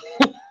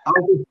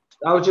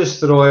 I'll just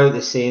throw out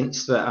the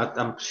Saints, but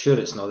I'm sure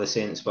it's not the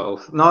Saints.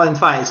 But no, in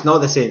fact, it's not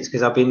the Saints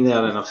because I've been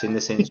there and I've seen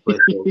the Saints play.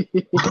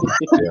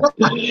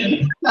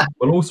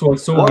 Well, also I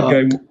saw the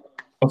game.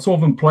 I saw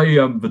them play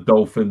the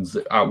Dolphins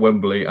at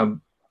Wembley, and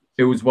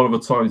it was one of the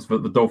times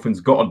that the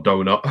Dolphins got a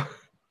donut.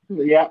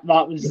 Yeah,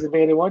 that was the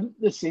very one.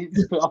 The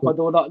Saints put up a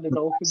donut in the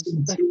Dolphins.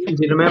 Do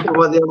you remember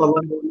what the other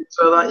London games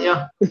were that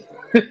year?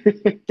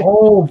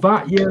 Oh,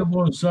 that year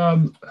was.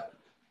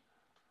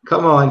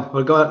 Come on,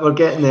 we're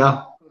getting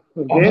there.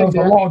 There was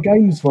a lot of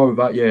games though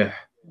that year.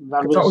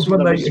 That was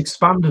when they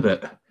expanded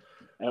it.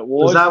 It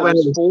was. That when it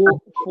was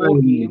four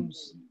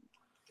games.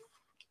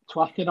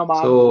 Twickenham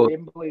and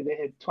Wembley. They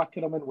had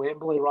Twickenham and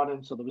Wembley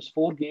running, so there was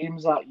 4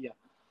 games that year.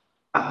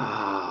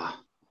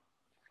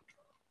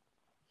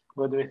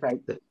 What do we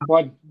think? The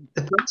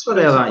Pats were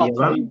there that year,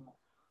 right?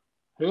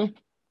 Who?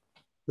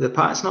 The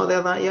Pats not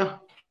there that year?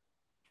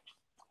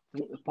 I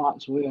think the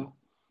Pats were.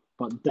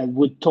 But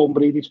would Tom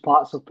Brady's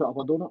Pats have put up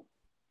a donut?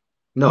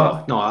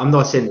 No, I'm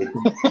not saying it.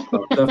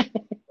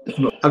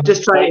 I'm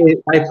just trying to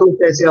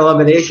process the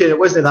elimination. It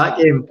wasn't that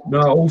game.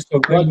 No, also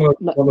right,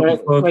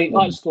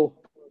 let's go.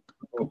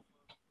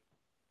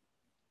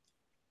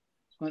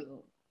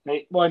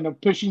 Right, well, I'm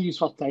pushing these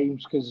for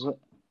times because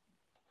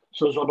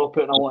so we're not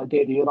putting a lot of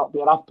dead air up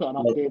there. I'm putting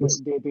up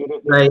dead air.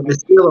 Right, the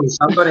Steelers.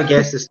 I'm going to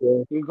guess the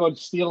Steelers. You've got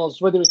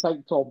Steelers. What do we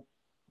think, Tom?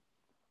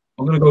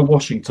 I'm going to go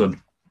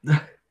Washington.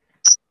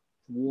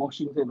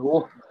 Washington.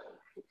 Oh.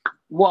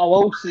 What I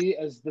will say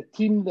is the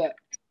team that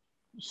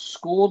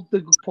scored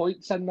the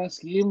points in this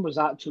game was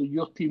actually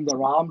your team, the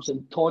Rams,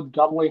 and Todd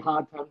Gurley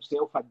had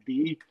himself a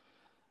day.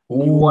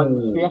 He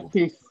won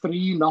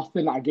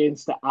 33-0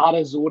 against the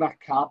Arizona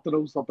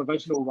Cardinals, the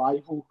divisional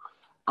rival,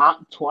 at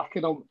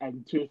Twickenham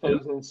in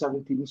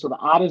 2017. Yeah. So the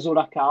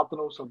Arizona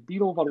Cardinals have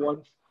been over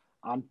once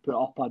and put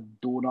up a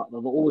donut.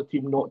 They're the only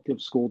team not to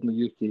have scored in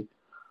the UK.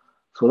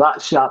 So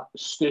that's a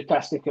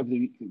statistic of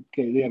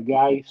their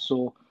guy.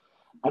 So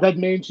I did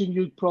mention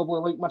you'd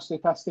probably like my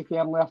statistic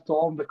earlier,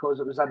 Tom, because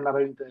it was in and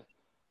around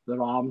the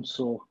Rams.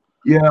 So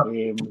yeah.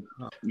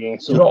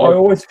 So I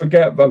always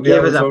forget that the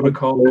Arizona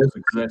Cardinals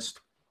exist.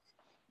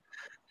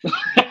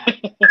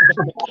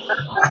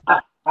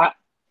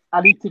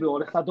 I need to be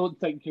honest, I don't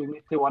think you'll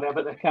need to worry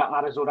about the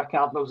Arizona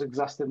Cardinals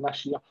existing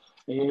this year.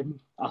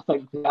 I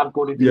think they are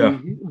going to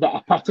be the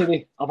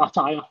epitome of a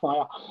tyre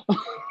fire.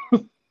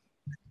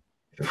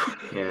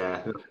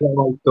 Yeah,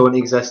 don't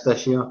exist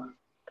this year.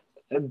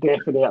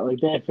 Definitely.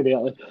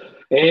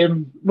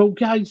 Well,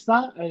 guys,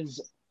 that is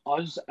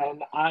us,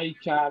 and I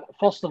can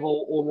first of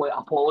all only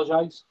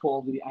apologise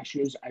for the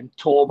issues. And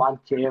Tom and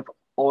Kev,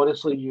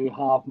 honestly, you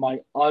have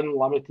my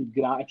unlimited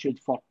gratitude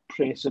for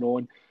pressing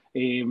on.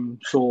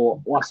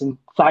 So listen,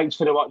 thanks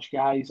very much,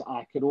 guys.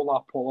 I can only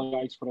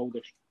apologise for all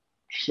the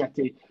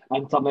shitty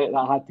internet that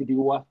I had to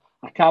deal with.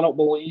 I cannot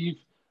believe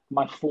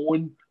my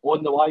phone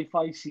on the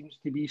Wi-Fi seems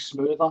to be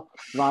smoother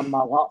than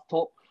my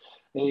laptop.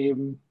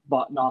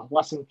 But no,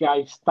 listen,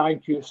 guys,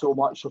 thank you so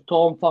much. So,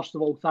 Tom, first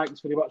of all, thanks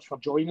very much for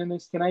joining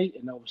us tonight,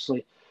 and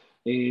obviously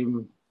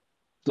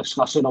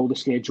discussing all the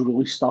schedule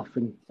release stuff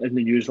and the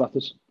news with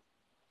us.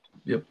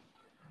 Yep,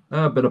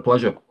 been a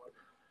pleasure.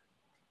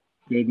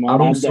 Good man.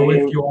 And also,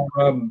 if you're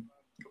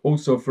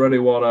also for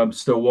anyone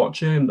still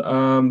watching,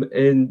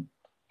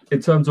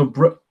 in terms of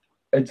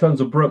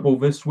Britball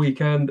this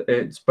weekend,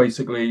 it's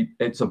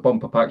a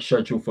bumper pack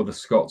schedule for the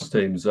Scots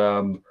teams.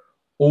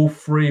 All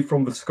three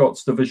from the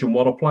Scots Division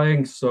 1 are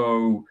playing.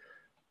 So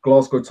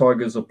Glasgow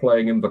Tigers are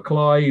playing in the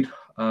Clyde.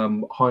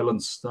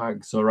 Highland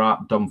Stags are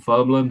at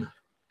Dunfermline.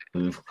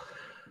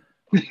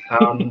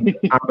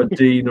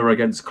 Aberdeen are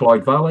against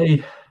Clyde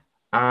Valley.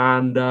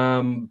 And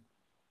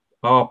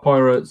our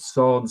Pirates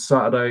on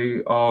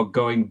Saturday are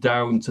going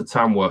down to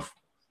Tamworth.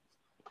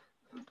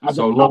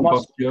 So long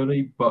bus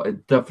journey, but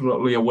it's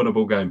definitely a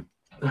winnable game.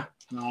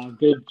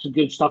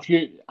 Good stuff.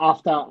 I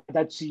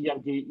did see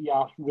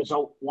your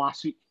result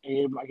last week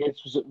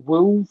against, was it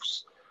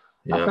Wolves?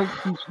 Yeah. I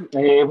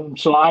think.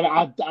 So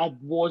I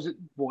wasn't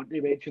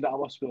wanting to mention it, I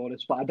must be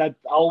honest, but I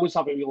always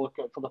have a wee look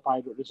out for the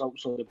Pirate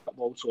results on the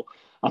football. So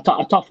a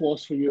tough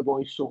loss for you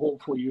boys. So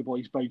hopefully you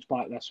boys bounce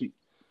back this week.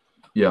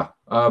 Yeah,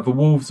 the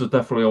Wolves are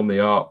definitely on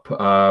the up.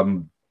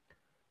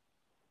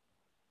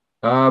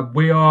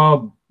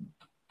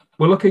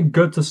 We're looking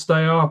good to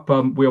stay up.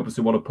 We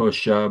obviously want to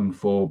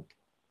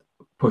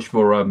push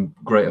for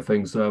greater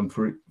things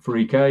for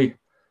EK,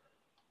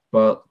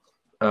 but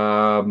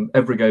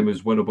every game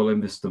is winnable in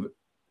this.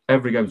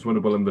 Every game is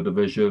winnable in the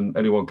division.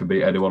 Anyone can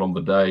beat anyone on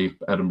the day.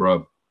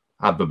 Edinburgh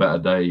had the better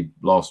day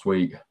last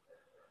week,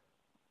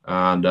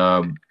 and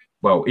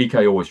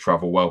EK always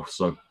travel well.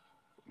 So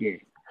yeah.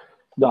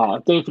 No,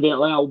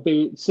 definitely. I'll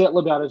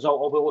certainly be a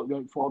result I'll be looking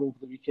out for over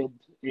the weekend,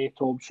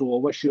 Tom. So I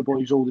wish you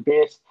boys all the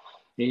best.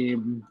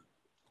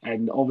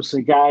 And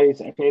obviously, guys,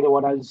 if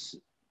anyone is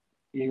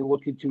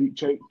looking to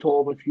reach out,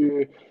 Tom, if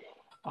you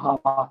have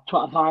a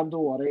Twitter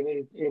handle or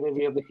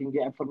anywhere they can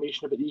get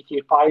information about the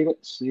EK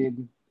Pirates,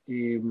 send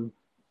it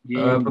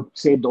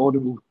on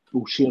and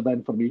we'll share the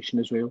information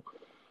as well.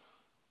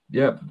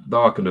 Yeah,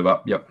 no, I can do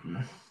that. Yep.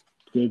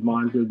 Good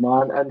man.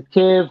 And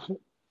Kev,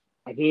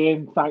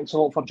 again, thanks a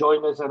lot for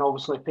joining us and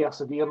obviously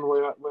persevering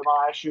with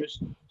my issues.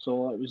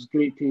 So it was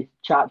great to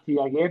chat to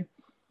you again.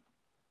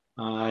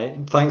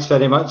 Thanks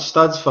very much,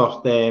 Studs,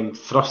 for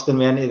thrusting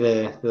me into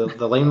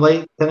the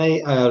limelight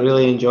tonight. I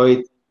really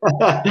enjoyed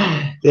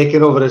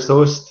taking over as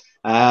host.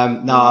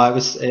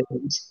 It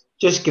was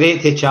just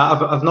great to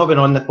chat. I've not been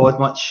on the pod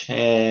much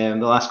the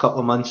last couple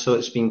of months, so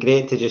it's been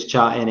great to just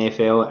chat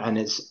NFL, and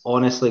it's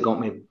honestly got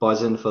me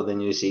buzzing for the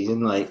new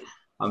season. Like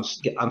I'm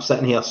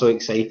sitting here so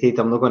excited.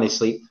 I'm not going to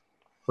sleep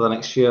for the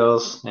next few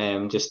hours.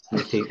 Just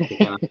to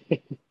kind of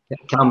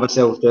calm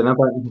myself down a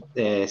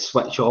bit,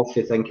 switch off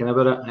to thinking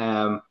about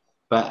it.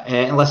 But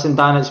listen,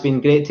 Dan, it's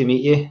been great to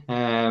meet you.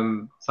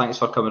 Thanks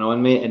for coming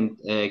on, mate, and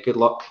good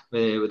luck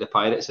with the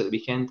Pirates at the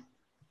weekend.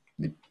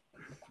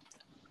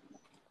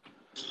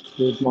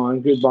 Good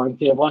man,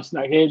 Kev. Listen,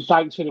 again,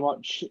 thanks very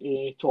much,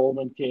 Tom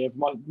and Kev.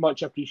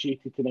 Much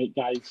appreciated tonight,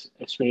 guys,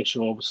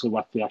 especially obviously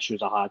with the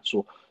issues I had.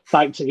 So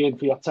thanks again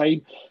for your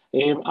time.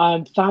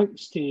 And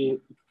thanks to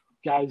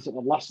guys that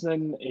were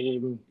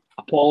listening.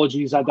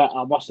 Apologies, I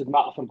must admit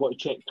I forgot to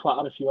check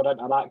Twitter if you were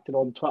interacting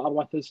on Twitter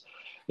with us.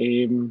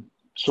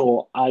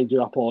 So I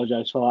do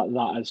apologise for that.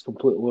 That is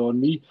completely on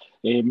me.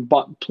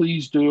 But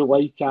please do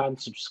like and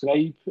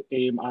subscribe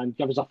and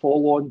give us a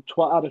follow on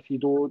Twitter if you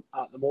don't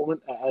at the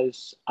moment. It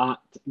is at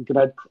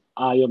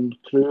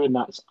Irn-Cru, and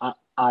that's at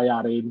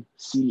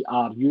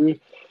IRNCRU.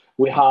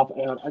 We have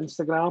our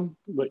Instagram,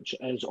 which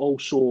is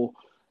also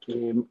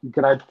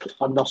grid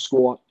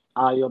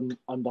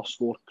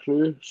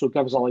 _Irn_Cru. So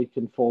give us a like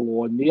and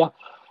follow on there.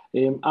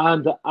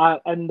 And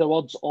in the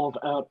words of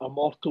our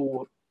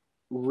immortal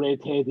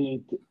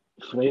red-headed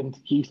friend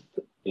Keith,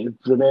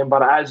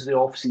 remember, as the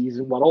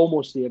off-season, we're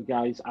almost there,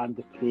 guys, and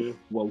the crew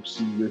will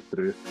see you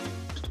through.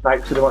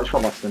 Thanks very much for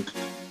listening.